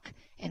Talk,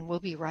 and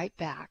we'll be right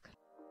back.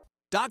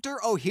 Dr.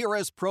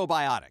 Ohhira's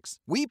Probiotics.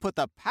 We put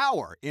the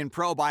power in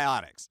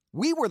probiotics.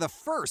 We were the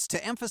first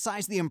to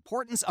emphasize the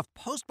importance of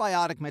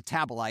postbiotic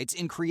metabolites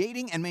in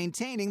creating and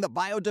maintaining the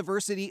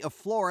biodiversity of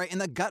flora in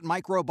the gut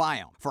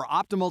microbiome for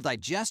optimal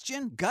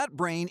digestion,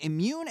 gut-brain,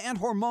 immune, and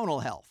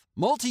hormonal health.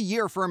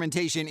 Multi-year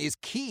fermentation is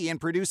key in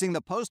producing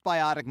the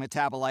postbiotic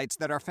metabolites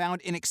that are found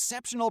in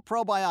exceptional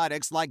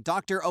probiotics like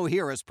Dr.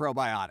 Ohhira's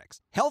Probiotics.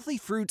 Healthy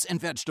fruits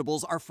and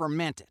vegetables are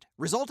fermented,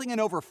 resulting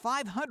in over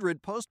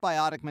 500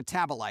 postbiotic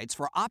metabolites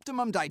for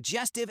optimum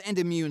digestive and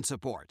immune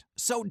support.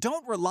 So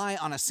don't rely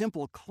on a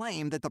simple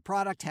claim that the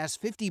product has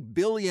 50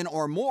 billion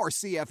or more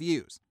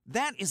CFUs.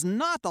 That is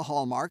not the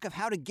hallmark of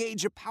how to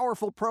gauge a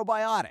powerful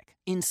probiotic.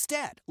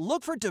 Instead,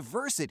 look for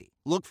diversity,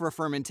 look for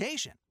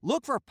fermentation,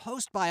 look for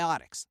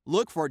postbiotics,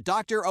 look for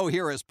Dr.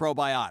 Ohhira's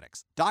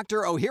Probiotics.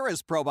 Dr.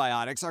 Ohhira's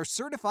Probiotics are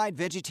certified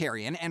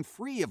vegetarian and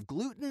free of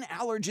gluten,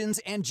 allergens,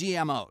 and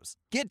GMOs.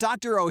 Get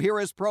Dr.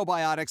 Ohhira's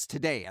Probiotics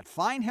today at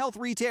fine health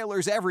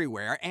retailers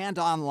everywhere and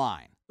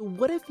online.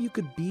 What if you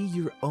could be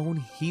your own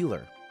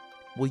healer?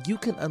 Well, you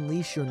can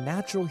unleash your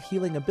natural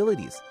healing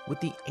abilities with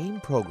the AIM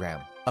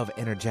program of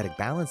energetic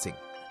balancing.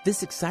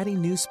 This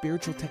exciting new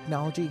spiritual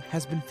technology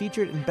has been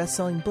featured in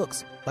best-selling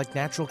books like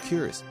Natural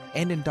Cures,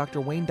 and in Dr.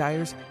 Wayne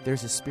Dyer's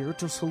There's a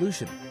Spiritual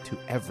Solution to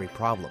Every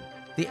Problem.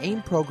 The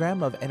AIM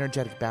program of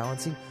energetic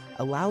balancing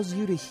allows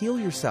you to heal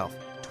yourself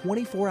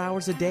 24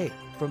 hours a day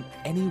from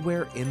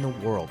anywhere in the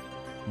world.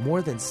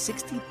 More than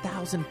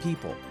 60,000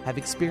 people have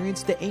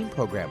experienced the AIM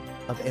program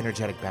of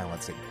energetic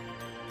balancing.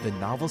 The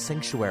novel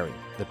Sanctuary,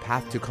 The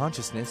Path to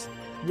Consciousness,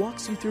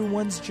 walks you through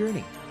one's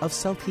journey of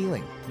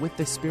self-healing with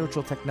this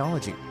spiritual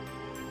technology.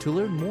 To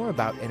learn more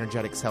about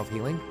energetic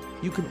self-healing,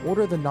 you can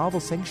order the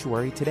novel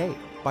Sanctuary today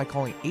by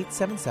calling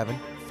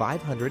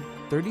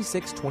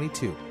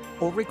 877-500-3622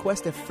 or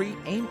request a free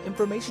AIM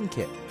information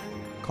kit.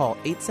 Call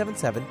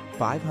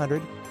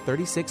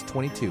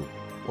 877-500-3622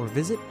 or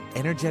visit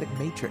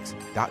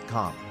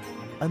energeticmatrix.com.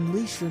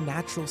 Unleash your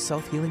natural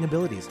self-healing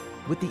abilities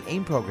with the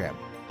AIM program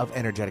of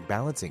energetic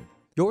balancing.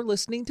 You're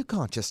listening to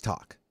Conscious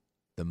Talk,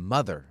 the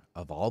mother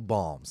of all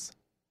balms.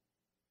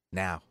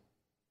 Now,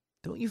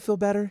 don't you feel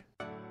better?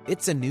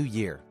 It's a new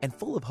year and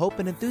full of hope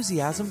and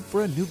enthusiasm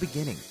for a new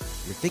beginning.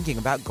 You're thinking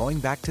about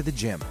going back to the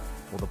gym.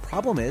 Well, the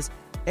problem is,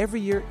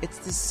 every year it's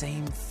the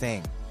same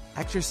thing.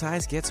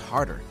 Exercise gets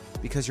harder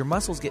because your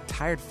muscles get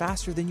tired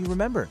faster than you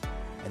remember.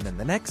 And then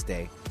the next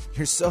day,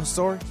 you're so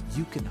sore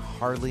you can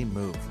hardly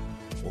move.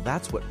 Well,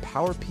 that's what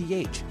Power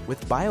pH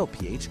with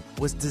BioPH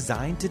was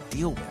designed to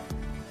deal with.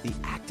 The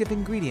active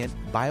ingredient,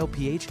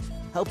 BioPH,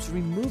 helps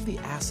remove the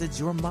acids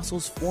your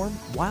muscles form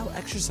while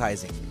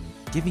exercising,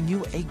 giving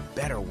you a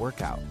better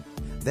workout.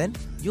 Then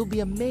you'll be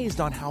amazed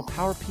on how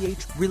Power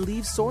pH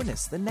relieves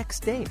soreness the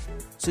next day,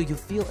 so you'll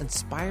feel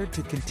inspired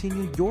to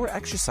continue your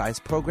exercise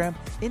program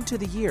into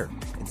the year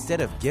instead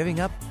of giving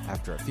up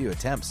after a few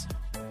attempts.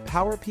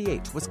 Power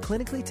pH was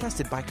clinically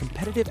tested by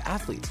competitive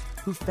athletes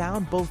who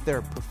found both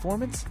their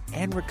performance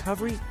and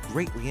recovery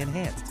greatly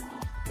enhanced.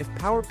 If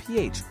Power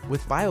pH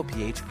with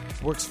BioPH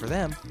works for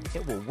them,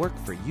 it will work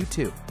for you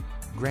too.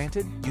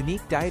 Granted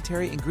unique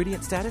dietary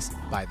ingredient status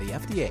by the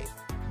FDA.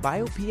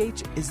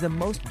 BioPH is the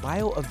most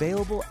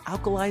bioavailable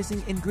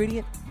alkalizing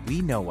ingredient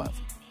we know of.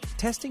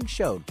 Testing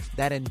showed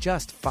that in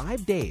just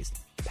 5 days,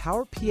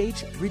 Power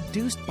pH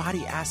reduced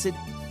body acid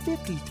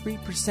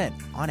 53%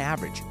 on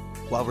average,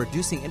 while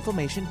reducing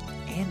inflammation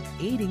and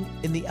aiding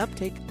in the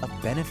uptake of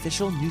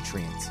beneficial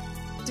nutrients.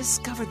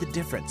 Discover the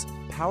difference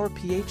Power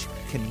pH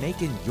can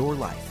make in your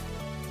life.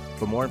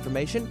 For more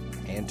information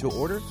and to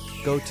order,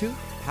 go to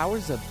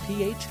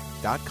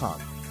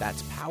powersofph.com.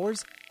 That's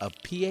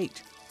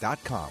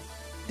powersofph.com.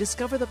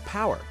 Discover the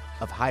power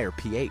of higher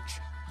pH.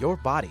 Your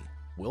body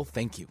will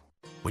thank you.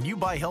 When you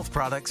buy health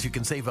products, you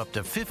can save up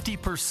to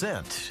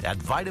 50% at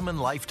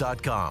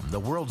vitaminlife.com, the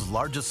world's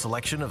largest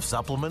selection of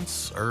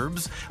supplements,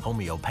 herbs,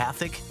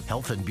 homeopathic,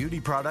 health and beauty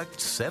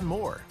products, and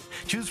more.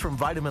 Choose from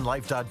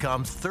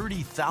vitaminlife.com's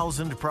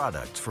 30,000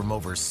 products from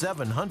over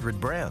 700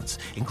 brands,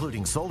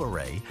 including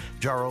Solaray,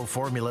 Jarrow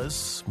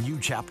Formulas, New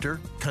Chapter,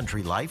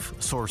 Country Life,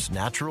 Source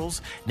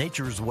Naturals,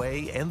 Nature's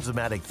Way,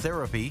 Enzymatic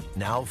Therapy,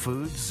 Now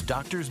Foods,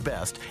 Doctor's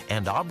Best,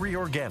 and Aubrey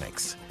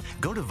Organics.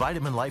 Go to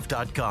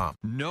vitaminlife.com.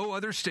 No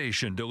other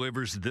station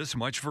delivers this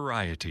much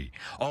variety.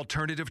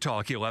 Alternative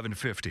Talk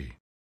 1150.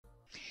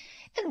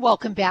 And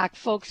welcome back,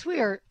 folks. We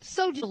are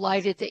so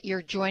delighted that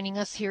you're joining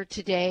us here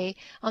today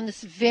on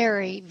this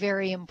very,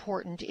 very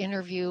important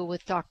interview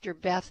with Dr.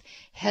 Beth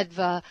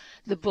Hedva,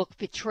 the book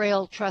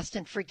Betrayal, Trust,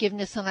 and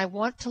Forgiveness. And I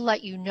want to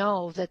let you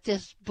know that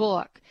this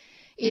book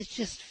is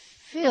just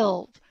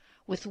filled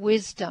with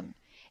wisdom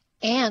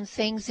and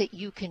things that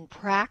you can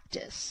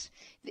practice.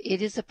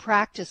 It is a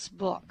practice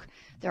book.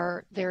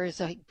 There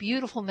is a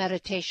beautiful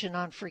meditation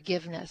on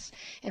forgiveness,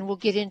 and we'll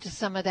get into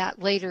some of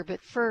that later.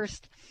 But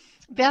first,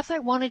 Beth, I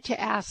wanted to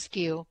ask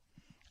you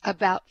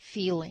about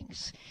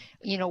feelings.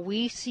 You know,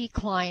 we see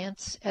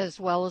clients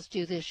as well as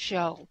do this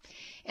show,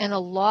 and a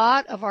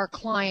lot of our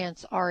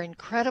clients are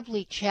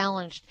incredibly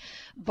challenged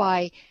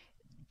by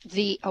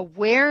the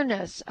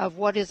awareness of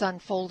what is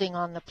unfolding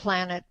on the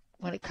planet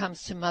when it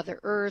comes to Mother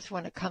Earth,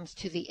 when it comes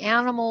to the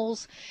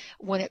animals,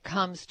 when it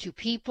comes to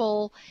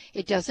people,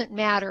 it doesn't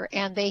matter.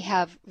 And they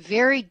have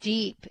very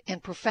deep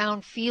and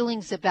profound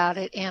feelings about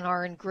it and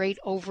are in great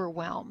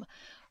overwhelm.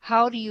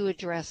 How do you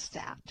address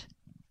that?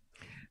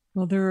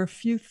 Well, there are a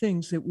few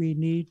things that we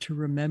need to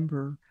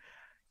remember.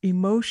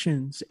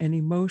 Emotions and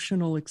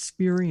emotional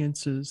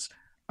experiences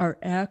are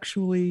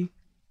actually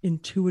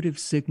intuitive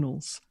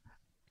signals.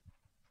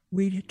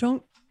 We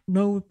don't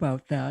know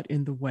about that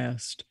in the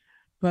West,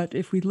 but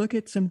if we look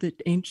at some of the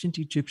ancient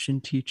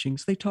Egyptian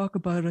teachings, they talk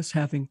about us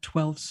having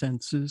 12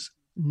 senses,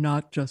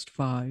 not just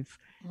 5.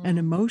 And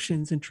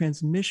emotions and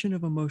transmission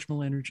of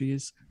emotional energy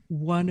is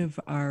one of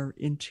our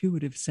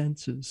intuitive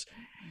senses.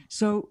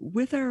 So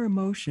with our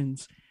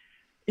emotions,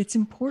 it's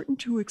important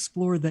to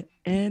explore the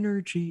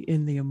energy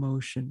in the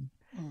emotion,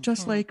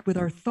 just like with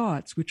our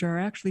thoughts, which are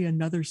actually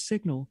another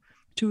signal,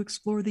 to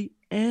explore the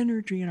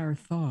energy in our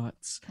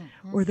thoughts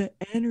or the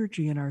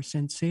energy in our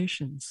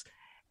sensations,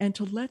 and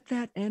to let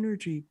that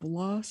energy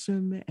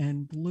blossom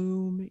and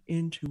bloom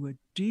into a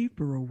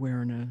deeper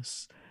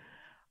awareness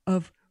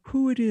of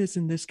who it is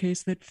in this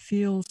case that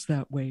feels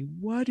that way.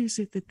 What is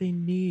it that they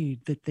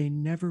need that they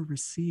never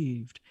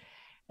received?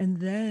 And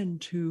then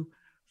to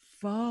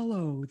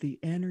follow the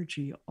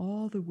energy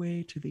all the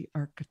way to the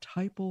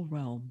archetypal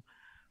realm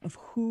of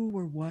who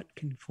or what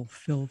can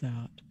fulfill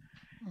that.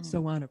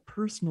 So on a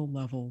personal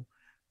level,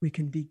 we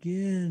can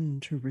begin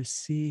to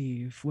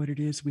receive what it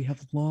is we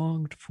have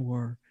longed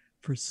for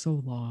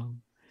so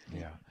long.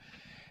 Yeah.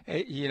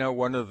 Hey, you know,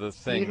 one of the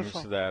things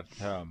Beautiful. that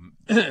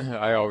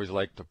I always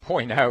like to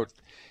point out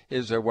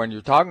is that when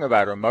you're talking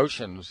about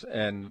emotions,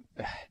 and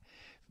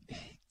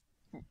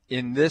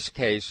in this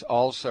case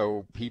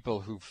also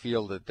people who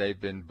feel that they've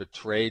been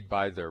betrayed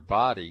by their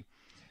body,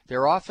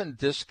 they're often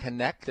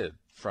disconnected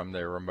from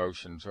their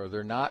emotions, or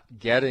they're not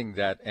getting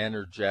that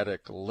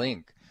energetic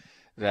link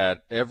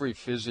that every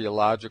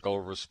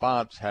physiological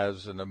response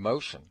has an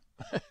emotion,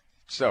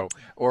 so,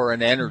 or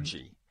an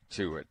energy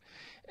to it.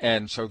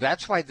 And so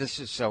that's why this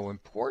is so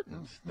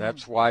important.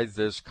 That's why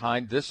this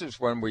is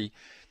when we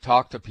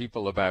talk to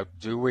people about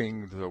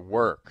doing the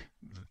work.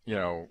 You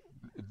know,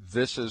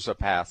 this is a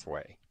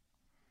pathway.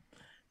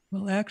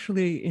 Well,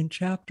 actually, in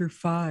chapter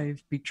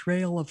 5,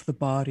 Betrayal of the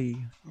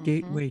Body,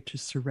 Gateway to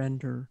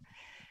Surrender,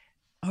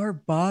 our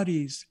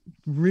bodies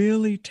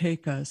really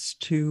take us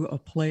to a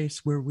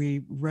place where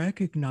we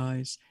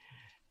recognize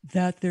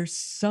that there's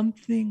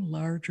something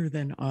larger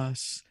than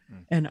us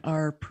and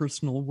our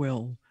personal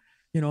will.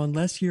 You know,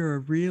 unless you're a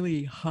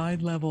really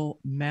high-level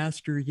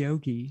master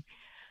yogi,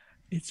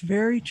 it's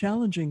very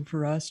challenging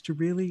for us to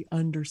really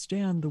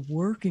understand the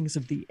workings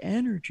of the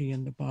energy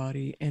in the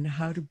body and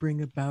how to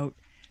bring about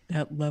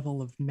that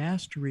level of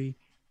mastery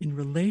in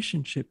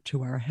relationship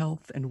to our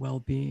health and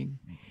well-being.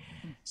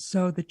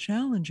 So the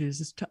challenge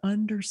is to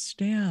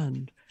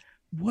understand,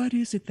 what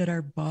is it that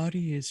our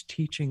body is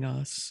teaching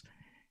us,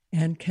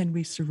 and can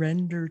we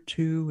surrender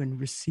to and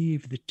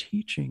receive the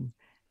teaching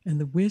and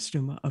the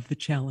wisdom of the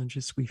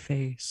challenges we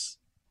face?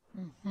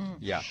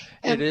 Yeah,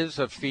 it is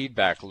a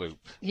feedback loop.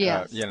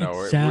 Yes. You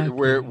know,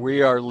 Exactly.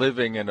 we are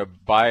living in a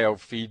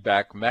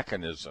biofeedback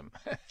mechanism.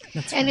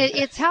 And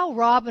it's how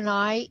Rob and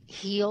I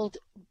healed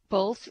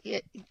both.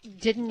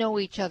 Didn't know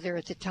each other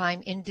at the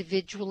time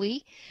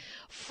individually,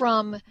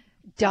 from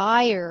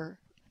dire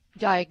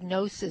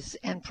diagnosis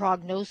and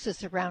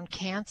prognosis around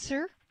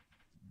cancer.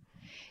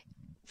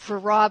 For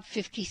Rob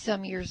 50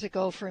 some years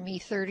ago, for me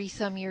 30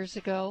 some years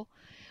ago,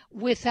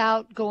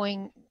 without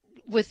going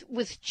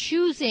with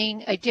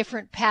choosing a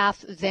different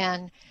path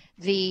than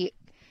the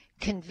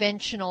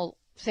conventional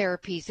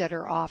therapies that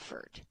are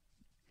offered.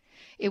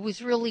 It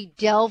was really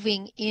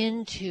delving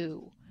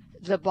into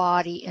the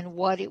body and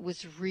what it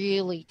was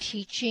really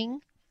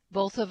teaching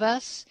both of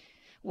us,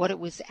 what it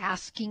was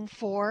asking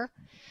for.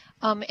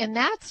 And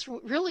that's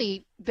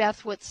really,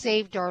 Beth, what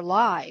saved our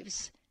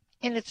lives.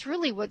 And it's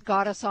really what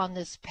got us on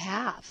this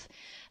path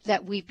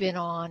that we've been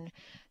on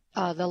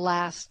the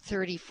last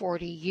 30,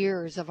 40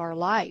 years of our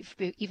life,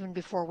 even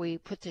before we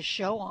put the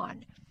show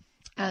on.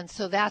 And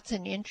so that's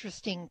an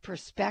interesting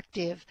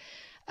perspective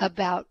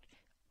about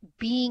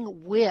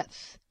being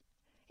with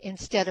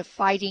instead of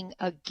fighting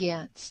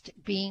against,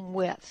 being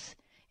with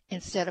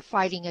instead of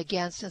fighting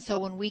against. And so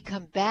when we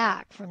come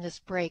back from this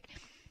break,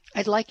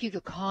 I'd like you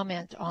to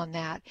comment on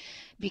that,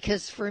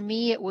 because for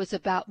me it was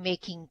about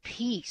making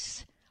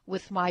peace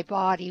with my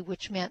body,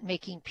 which meant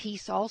making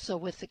peace also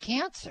with the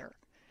cancer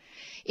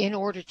in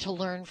order to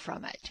learn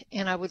from it.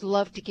 And I would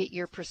love to get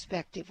your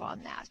perspective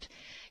on that.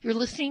 You're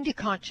listening to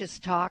Conscious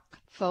Talk,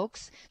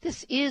 folks.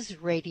 This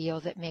is radio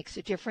that makes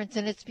a difference,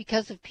 and it's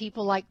because of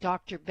people like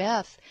Dr.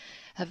 Beth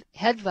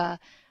Hedva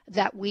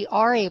that we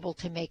are able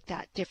to make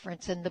that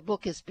difference. And the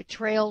book is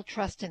Betrayal,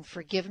 Trust, and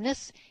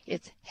Forgiveness.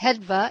 It's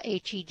Hedva,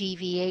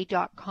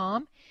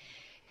 HEDVA.com.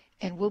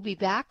 And we'll be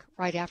back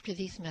right after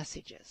these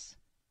messages.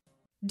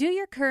 Do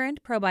your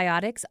current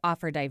probiotics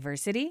offer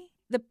diversity?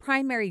 The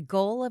primary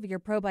goal of your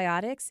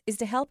probiotics is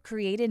to help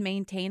create and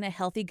maintain a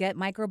healthy gut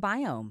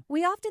microbiome.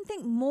 We often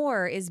think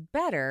more is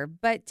better,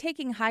 but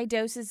taking high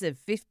doses of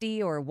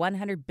 50 or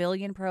 100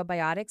 billion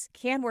probiotics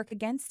can work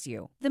against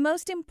you. The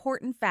most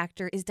important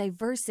factor is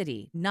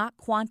diversity, not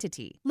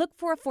quantity. Look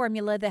for a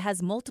formula that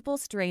has multiple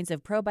strains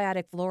of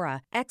probiotic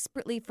flora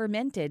expertly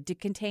fermented to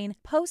contain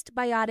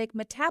postbiotic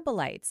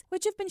metabolites,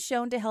 which have been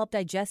shown to help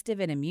digestive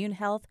and immune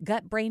health,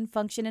 gut-brain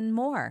function, and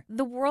more.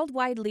 The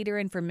worldwide leader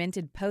in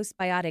fermented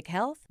postbiotic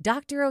health,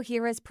 Dr.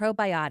 Ohhira's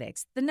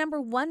Probiotics, the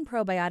 #1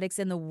 probiotics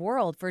in the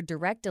world for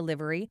direct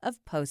delivery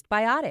of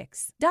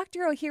postbiotics.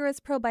 Dr.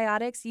 Ohhira's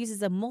Probiotics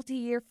uses a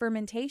multi-year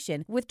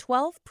fermentation with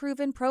 12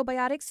 proven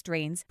probiotic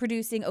strains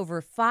producing over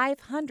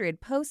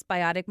 500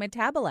 postbiotic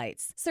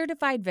metabolites.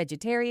 Certified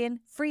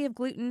vegetarian, free of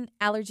gluten,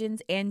 allergens,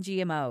 and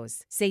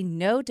GMOs. Say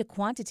no to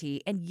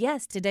quantity and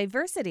yes to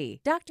diversity.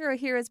 Dr.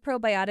 Ohhira's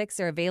Probiotics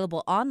are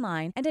available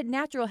online and at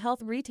natural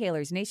health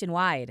retailers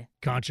nationwide.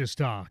 Conscious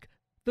Talk,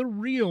 the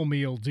real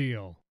meal deal.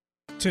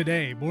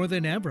 Today, more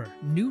than ever,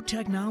 new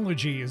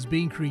technology is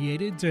being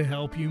created to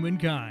help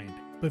humankind.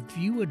 But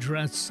few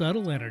address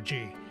subtle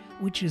energy,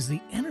 which is the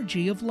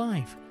energy of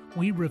life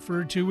we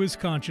refer to as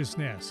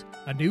consciousness.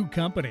 A new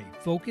company,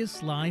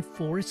 Focus Life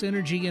Force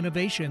Energy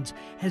Innovations,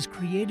 has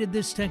created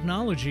this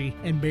technology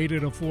and made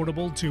it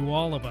affordable to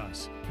all of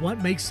us.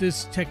 What makes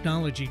this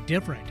technology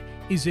different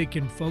is it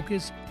can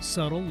focus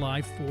subtle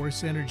life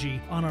force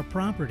energy on a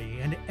property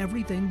and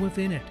everything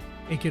within it.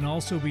 It can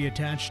also be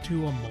attached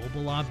to a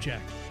mobile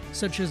object,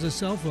 such as a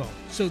cell phone,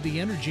 so the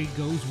energy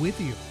goes with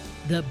you.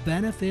 The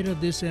benefit of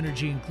this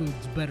energy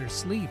includes better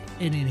sleep,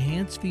 an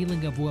enhanced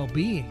feeling of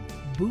well-being,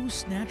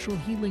 boosts natural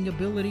healing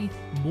ability,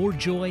 more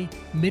joy,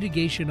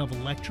 mitigation of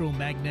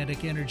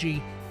electromagnetic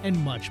energy,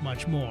 and much,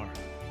 much more.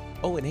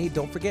 Oh, and hey,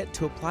 don't forget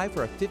to apply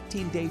for a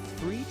 15-day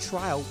free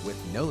trial with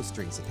no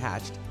strings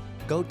attached.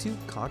 Go to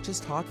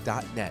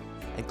conscioustalk.net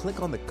and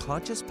click on the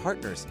Conscious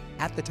Partners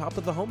at the top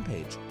of the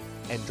homepage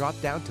and drop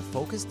down to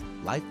Focused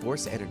Life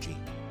Force Energy.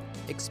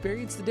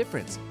 Experience the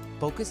difference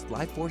Focused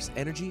Life Force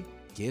Energy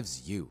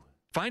gives you.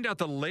 Find out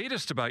the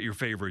latest about your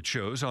favorite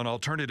shows on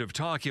Alternative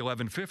Talk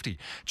 1150.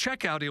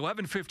 Check out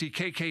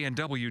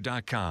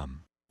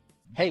 1150kknw.com.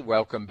 Hey,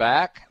 welcome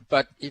back.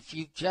 But if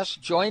you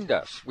just joined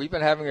us, we've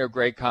been having a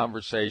great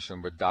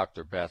conversation with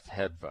Dr. Beth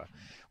Hedva.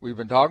 We've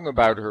been talking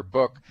about her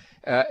book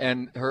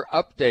and her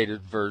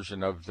updated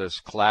version of this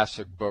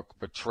classic book,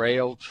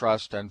 Betrayal,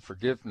 Trust, and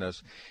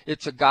Forgiveness.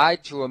 It's a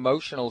guide to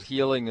emotional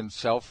healing and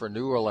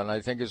self-renewal, and I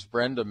think, as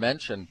Brenda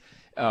mentioned,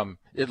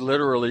 it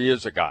literally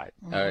is a guide.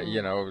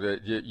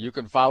 You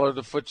can follow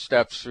the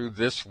footsteps through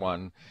this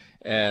one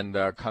and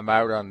come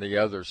out on the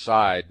other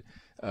side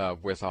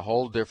with a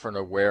whole different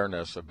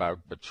awareness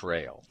about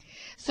betrayal.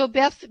 So,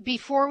 Beth,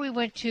 before we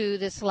went to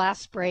this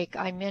last break,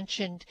 I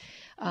mentioned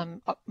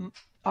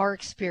our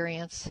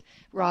experience,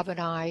 Rob and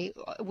I,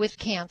 with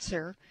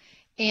cancer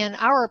and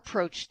our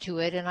approach to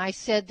it. And I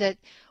said that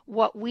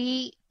what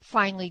we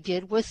finally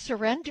did was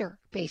surrender,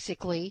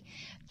 basically,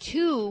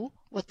 to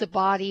what the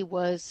body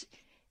was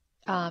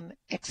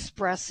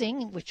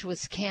expressing, which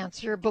was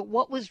cancer, but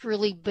what was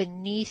really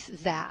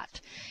beneath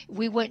that.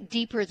 We went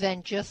deeper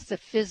than just the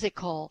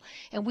physical,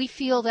 and we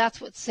feel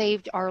that's what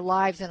saved our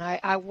lives, and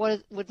I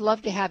would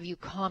love to have you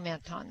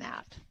comment on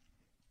that.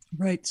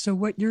 Right. So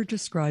what you're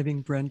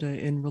describing, Brenda,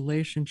 in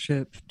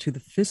relationship to the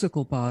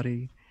physical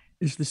body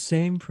is the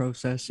same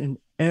process in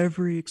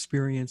every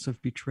experience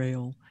of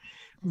betrayal,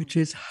 which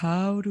is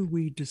how do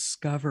we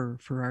discover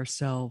for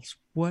ourselves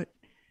what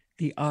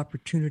the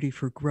opportunity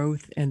for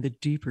growth and the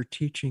deeper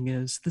teaching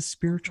is, the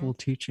spiritual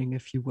teaching,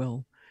 if you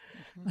will.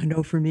 I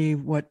know for me,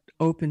 what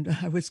opened,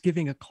 I was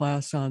giving a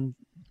class on,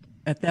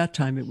 at that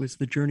time, it was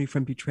the journey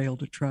from betrayal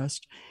to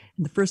trust.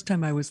 And the first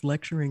time I was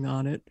lecturing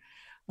on it,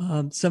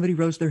 somebody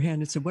rose their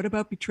hand and said, what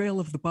about betrayal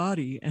of the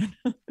body? And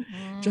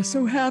just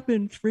so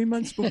happened 3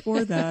 months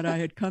before that, I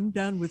had come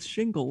down with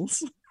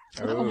shingles.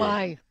 Oh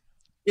my.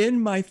 In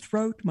my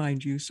throat,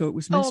 mind you. So it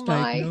was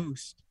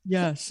misdiagnosed.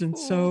 Yes. And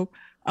so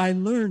I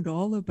learned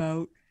all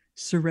about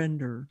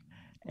surrender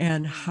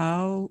and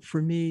how,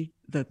 for me,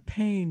 the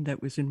pain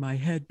that was in my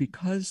head,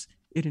 because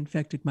it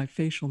infected my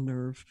facial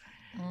nerve,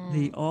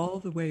 all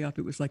the way up,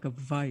 it was like a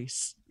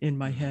vice in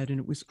my head. And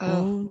it was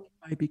only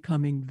by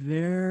becoming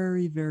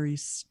very, very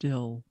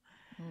still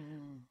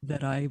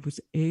that I was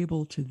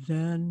able to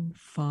then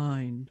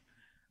find,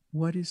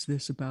 what is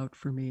this about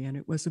for me? And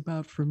it was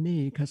about, for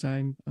me, because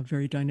I'm a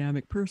very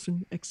dynamic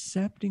person,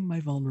 accepting my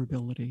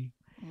vulnerability.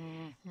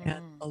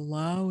 And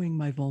allowing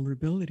my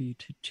vulnerability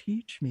to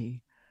teach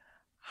me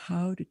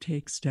how to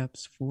take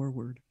steps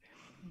forward.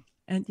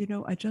 And,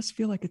 I just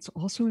feel like it's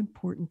also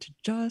important to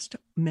just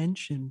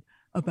mention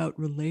about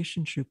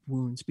relationship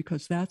wounds,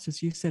 because that's,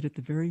 as you said at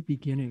the very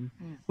beginning,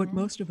 what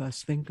most of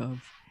us think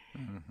of.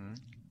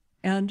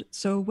 And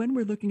so when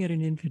we're looking at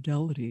an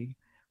infidelity,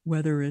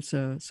 whether it's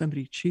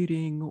somebody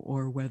cheating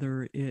or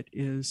whether it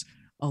is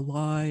a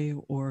lie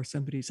or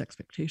somebody's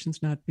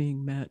expectations not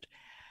being met,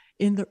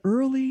 in the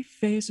early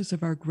phases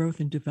of our growth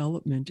and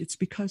development, it's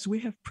because we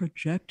have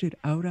projected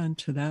out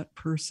onto that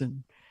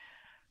person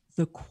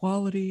the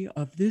quality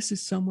of this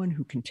is someone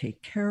who can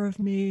take care of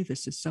me,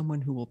 this is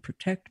someone who will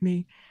protect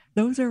me.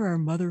 Those are our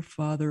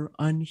mother-father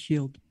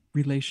unhealed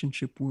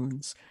relationship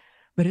wounds.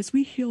 But as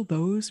we heal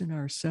those in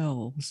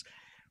ourselves,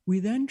 we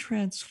then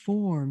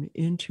transform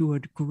into a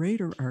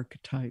greater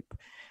archetype,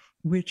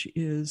 which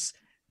is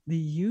the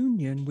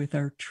union with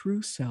our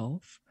true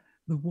self,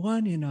 the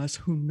one in us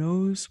who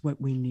knows what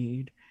we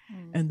need,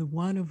 and the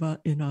one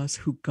in us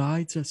who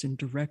guides us and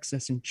directs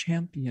us and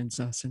champions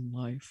us in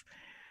life.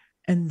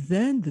 And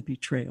then the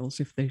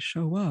betrayals, if they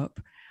show up,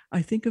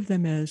 I think of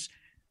them as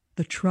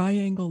the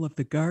triangle of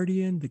the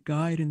guardian, the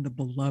guide, and the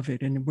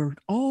beloved. And we're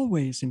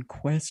always in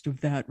quest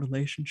of that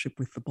relationship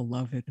with the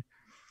beloved.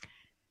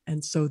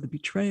 And so the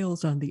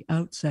betrayals on the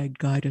outside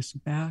guide us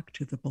back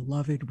to the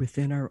beloved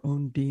within our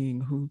own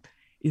being, who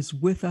is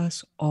with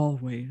us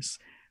always,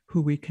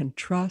 who we can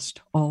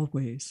trust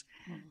always,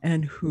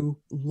 and who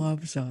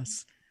loves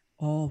us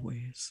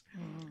always.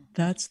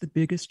 That's the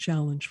biggest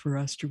challenge for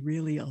us, to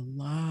really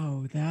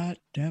allow that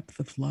depth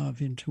of love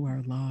into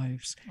our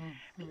lives,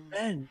 and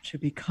then to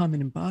become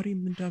an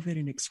embodiment of it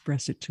and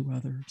express it to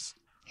others.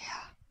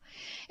 Yeah.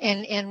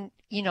 And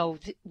you know,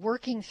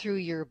 working through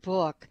your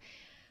book,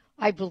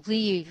 I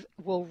believe,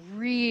 will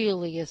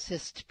really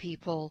assist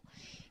people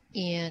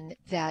in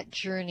that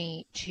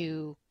journey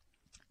to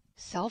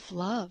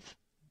self-love.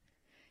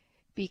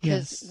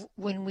 Because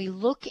when we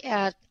look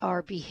at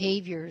our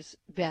behaviors,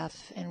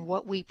 Beth, and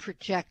what we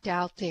project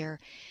out there,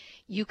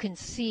 you can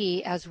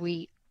see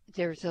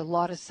there's a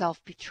lot of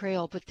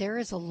self-betrayal, but there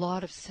is a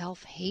lot of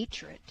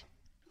self-hatred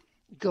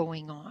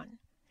going on.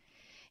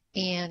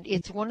 And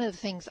it's one of the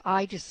things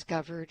I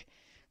discovered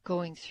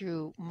going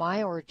through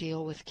my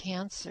ordeal with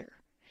cancer,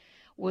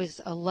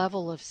 was a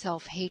level of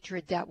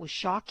self-hatred that was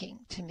shocking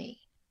to me,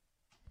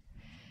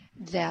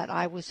 that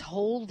I was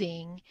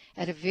holding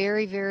at a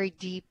very, very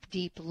deep,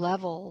 deep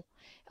level,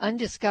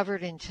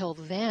 undiscovered until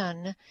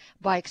then,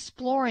 by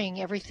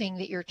exploring everything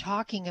that you're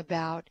talking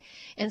about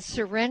and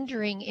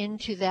surrendering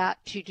into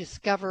that to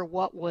discover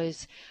what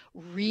was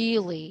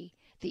really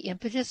the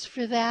impetus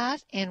for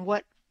that and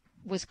what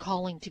was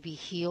calling to be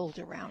healed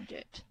around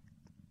it.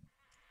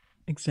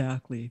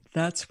 Exactly.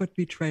 That's what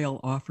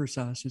betrayal offers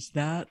us, is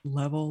that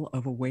level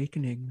of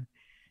awakening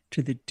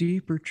to the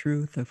deeper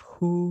truth of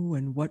who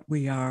and what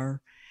we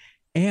are,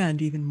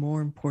 and even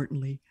more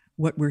importantly,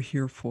 what we're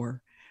here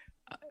for.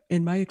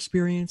 In my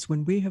experience,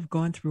 when we have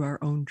gone through our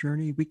own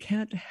journey, we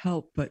can't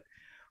help but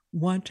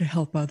want to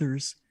help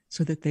others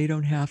so that they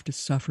don't have to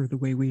suffer the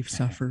way we've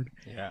suffered.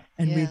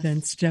 And we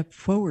then step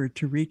forward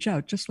to reach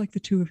out, just like the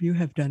two of you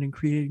have done in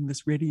creating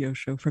this radio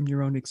show from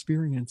your own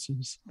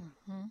experiences.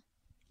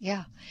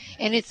 Yeah.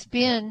 And it's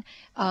been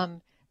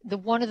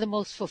one of the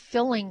most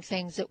fulfilling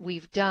things that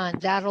we've done,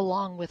 that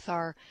along with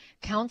our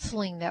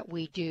counseling that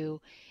we do,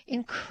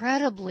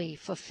 incredibly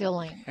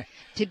fulfilling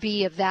to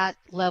be of that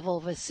level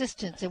of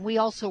assistance. And we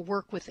also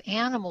work with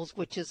animals,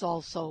 which is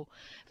also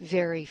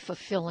very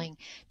fulfilling,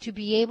 to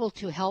be able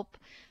to help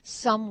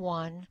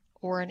someone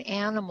or an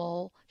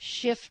animal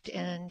shift,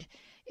 and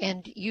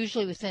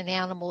usually with an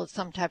animal it's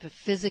some type of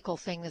physical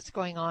thing that's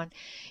going on,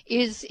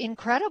 is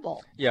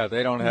incredible. Yeah,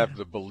 they don't have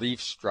the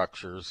belief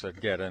structures that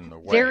get in the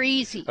way. They're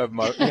easy.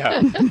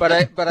 But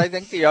I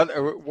think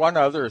one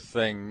other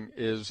thing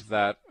is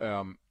that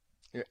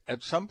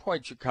at some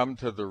point you come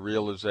to the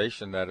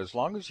realization that as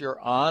long as you're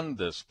on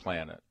this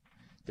planet,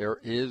 there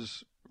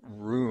is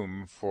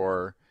room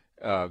for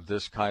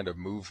this kind of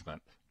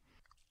movement.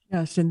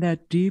 Yes, and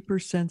that deeper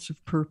sense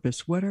of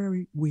purpose. What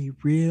are we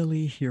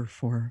really here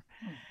for?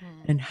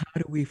 And how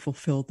do we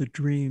fulfill the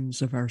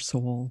dreams of our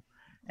soul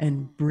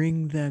and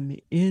bring them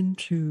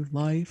into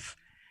life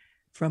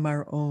from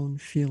our own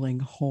feeling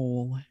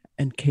whole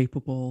and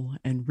capable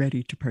and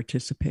ready to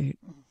participate?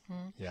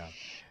 Yeah.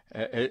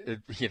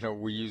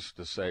 We used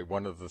to say,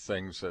 one of the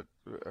things that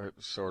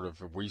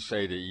we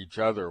say to each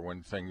other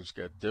when things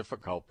get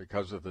difficult,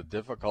 because of the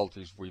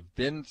difficulties we've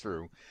been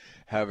through,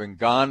 having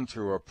gone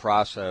through a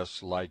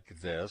process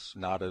like this,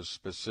 not as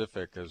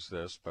specific as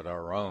this, but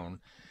our own,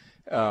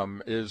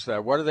 is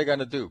that what are they going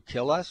to do?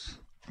 Kill us?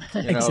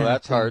 Exactly.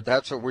 That's hard.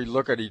 That's what we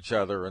look at each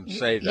other and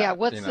say that.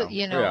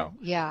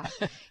 Yeah,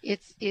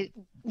 It's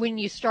when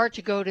you start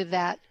to go to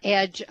that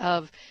edge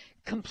of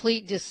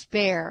complete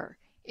despair,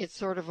 it's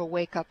sort of a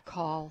wake-up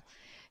call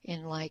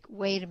in like,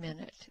 wait a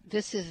minute,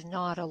 this is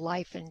not a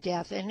life and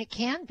death. And it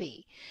can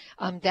be.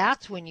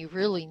 That's when you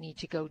really need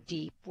to go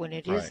deep, when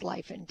it is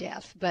life and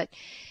death. But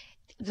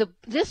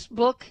this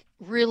book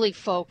really,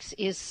 folks,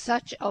 is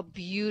such a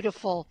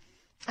beautiful,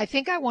 I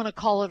think I want to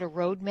call it a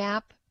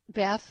roadmap,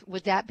 Beth.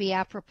 Would that be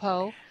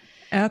apropos?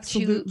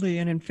 Absolutely.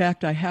 And in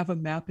fact, I have a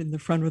map in the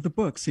front of the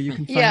book, so you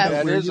can find out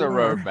that where is you a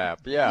are. roadmap.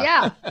 Yeah.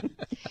 Yeah.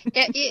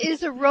 It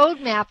is a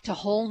roadmap to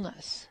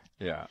wholeness.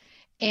 Yeah.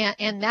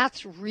 And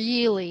that's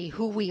really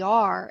who we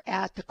are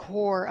at the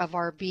core of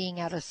our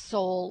being at a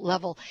soul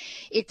level.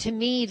 To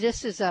me,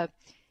 this is a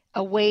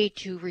way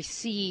to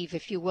receive,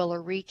 if you will, or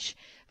reach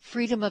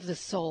freedom of the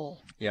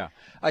soul. Yeah,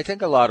 I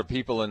think a lot of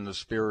people in the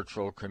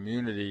spiritual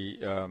community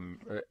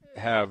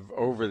have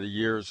over the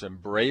years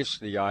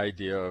embraced the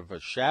idea of a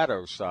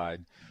shadow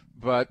side,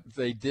 but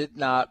they did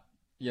not,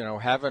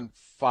 haven't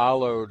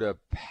followed a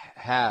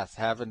path,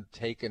 haven't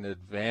taken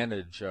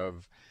advantage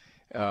of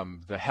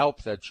the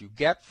help that you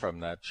get from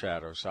that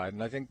shadow side.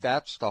 And I think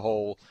that's the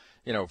whole,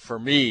 for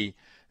me,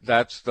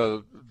 that's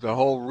the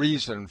whole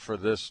reason for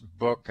this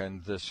book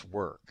and this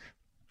work.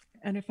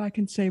 And if I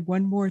can say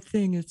one more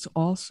thing, it's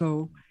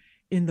also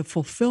in the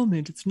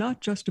fulfillment. It's not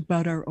just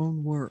about our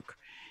own work.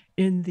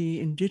 In the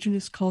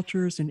indigenous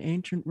cultures and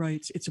ancient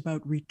rites, it's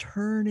about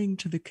returning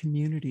to the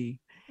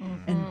community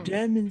and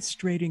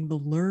demonstrating the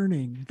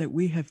learning that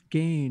we have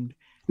gained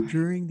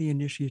during the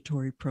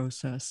initiatory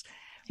process,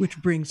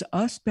 which brings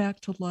us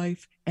back to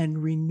life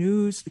and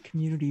renews the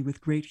community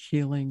with great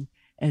healing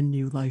and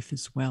new life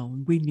as well.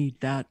 And we need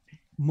that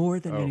more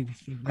than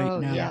anything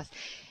right now. Yes.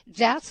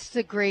 That's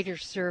the greater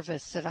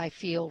service that I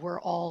feel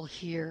we're all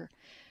here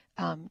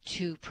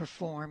to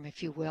perform,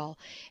 if you will.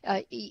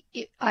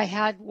 I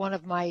had one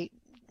of my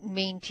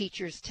main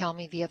teachers tell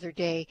me the other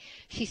day,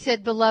 she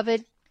said,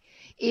 "Beloved,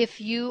 if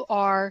you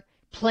are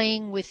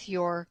playing with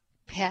your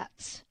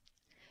pets,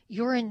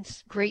 you're in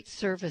great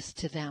service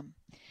to them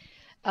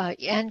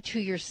and to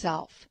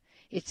yourself.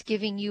 It's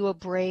giving you a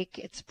break.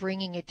 It's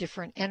bringing a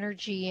different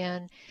energy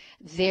in.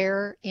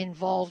 They're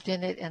involved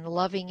in it and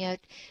loving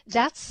it.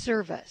 That's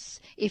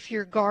service. If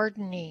you're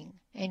gardening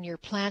and you're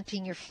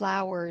planting your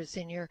flowers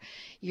and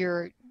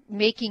you're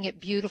making it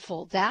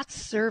beautiful, that's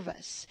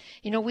service.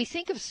 We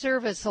think of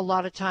service a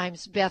lot of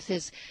times, Beth,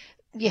 is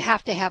you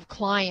have to have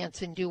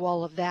clients and do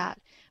all of that.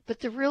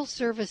 But the real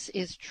service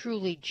is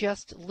truly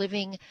just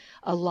living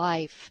a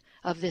life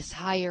of this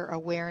higher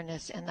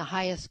awareness and the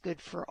highest good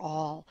for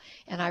all.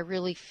 And I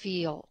really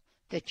feel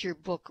that your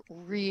book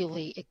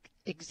really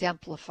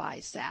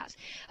exemplifies that.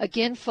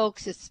 Again,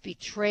 folks, it's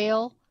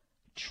Betrayal,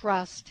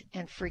 Trust,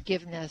 and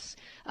Forgiveness,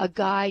 a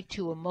guide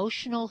to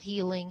emotional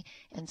healing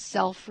and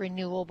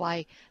self-renewal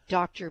by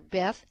Dr.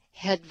 Beth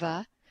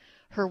Hedva.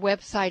 Her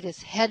website is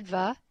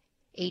Hedva,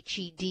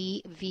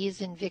 H-E-D-V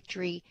as in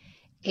victory,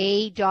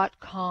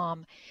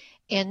 A.com.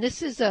 And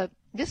this is a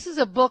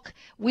book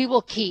we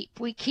will keep.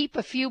 We keep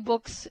a few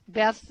books,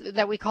 Beth,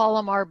 that we call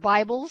them our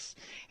Bibles,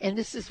 and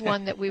this is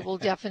one that we will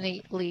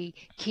definitely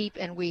keep,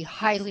 and we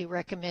highly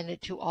recommend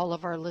it to all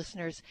of our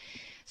listeners.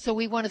 So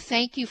we want to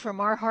thank you from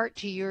our heart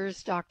to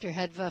yours, Dr.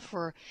 Hedva,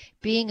 for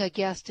being a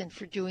guest and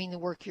for doing the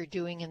work you're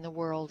doing in the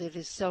world. It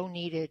is so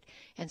needed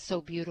and so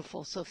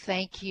beautiful. So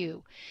thank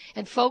you.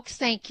 And folks,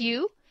 thank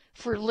you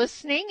for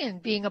listening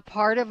and being a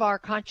part of our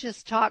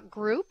Conscious Talk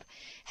group.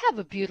 Have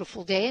a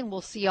beautiful day, and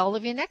we'll see all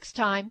of you next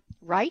time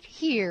right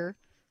here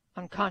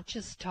on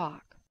Conscious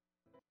Talk.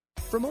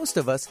 For most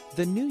of us,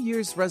 the New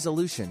Year's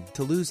resolution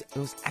to lose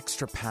those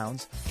extra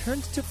pounds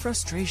turns to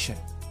frustration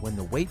when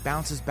the weight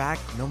bounces back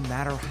no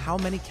matter how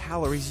many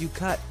calories you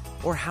cut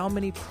or how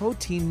many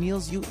protein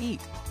meals you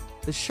eat.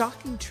 The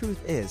shocking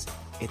truth is,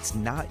 it's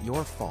not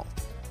your fault.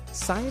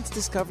 Science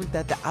discovered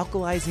that the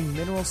alkalizing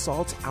mineral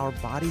salts our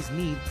bodies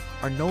need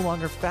are no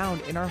longer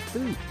found in our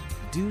food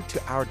due to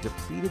our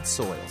depleted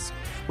soils,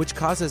 which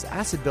causes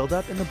acid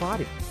buildup in the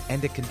body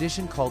and a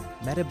condition called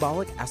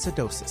metabolic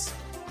acidosis.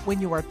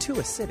 When you are too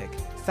acidic,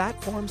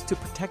 fat forms to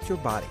protect your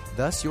body.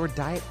 Thus, your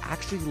diet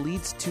actually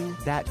leads to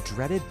that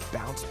dreaded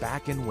bounce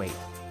back in weight.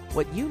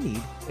 What you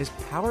need is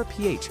Power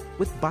pH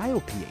with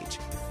BioPH,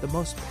 the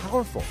most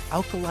powerful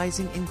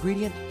alkalizing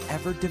ingredient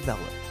ever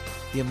developed.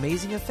 The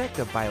amazing effect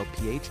of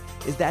BioPH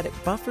is that it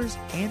buffers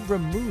and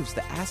removes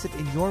the acid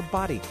in your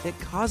body that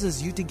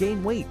causes you to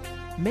gain weight.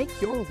 Make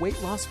your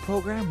weight loss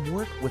program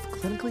work with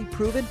clinically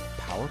proven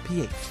Power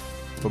pH.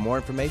 For more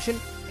information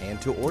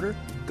and to order,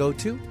 go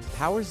to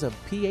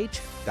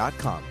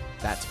powersofph.com.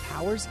 That's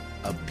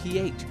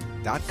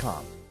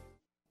powersofph.com.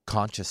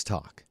 Conscious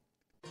Talk.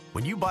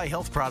 When you buy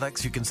health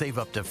products, you can save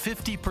up to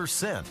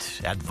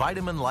 50% at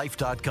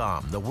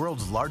vitaminlife.com, the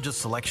world's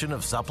largest selection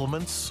of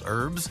supplements,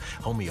 herbs,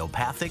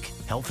 homeopathic,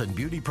 health and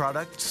beauty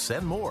products,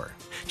 and more.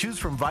 Choose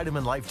from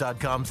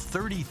vitaminlife.com's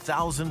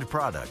 30,000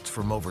 products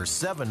from over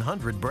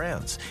 700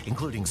 brands,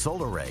 including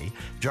Solaray,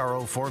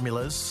 Jarrow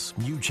Formulas,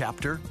 New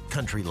Chapter,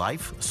 Country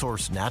Life,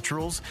 Source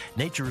Naturals,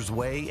 Nature's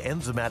Way,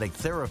 Enzymatic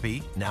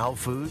Therapy, Now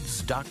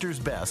Foods, Doctor's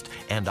Best,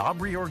 and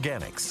Aubrey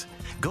Organics.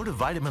 Go to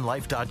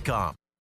vitaminlife.com.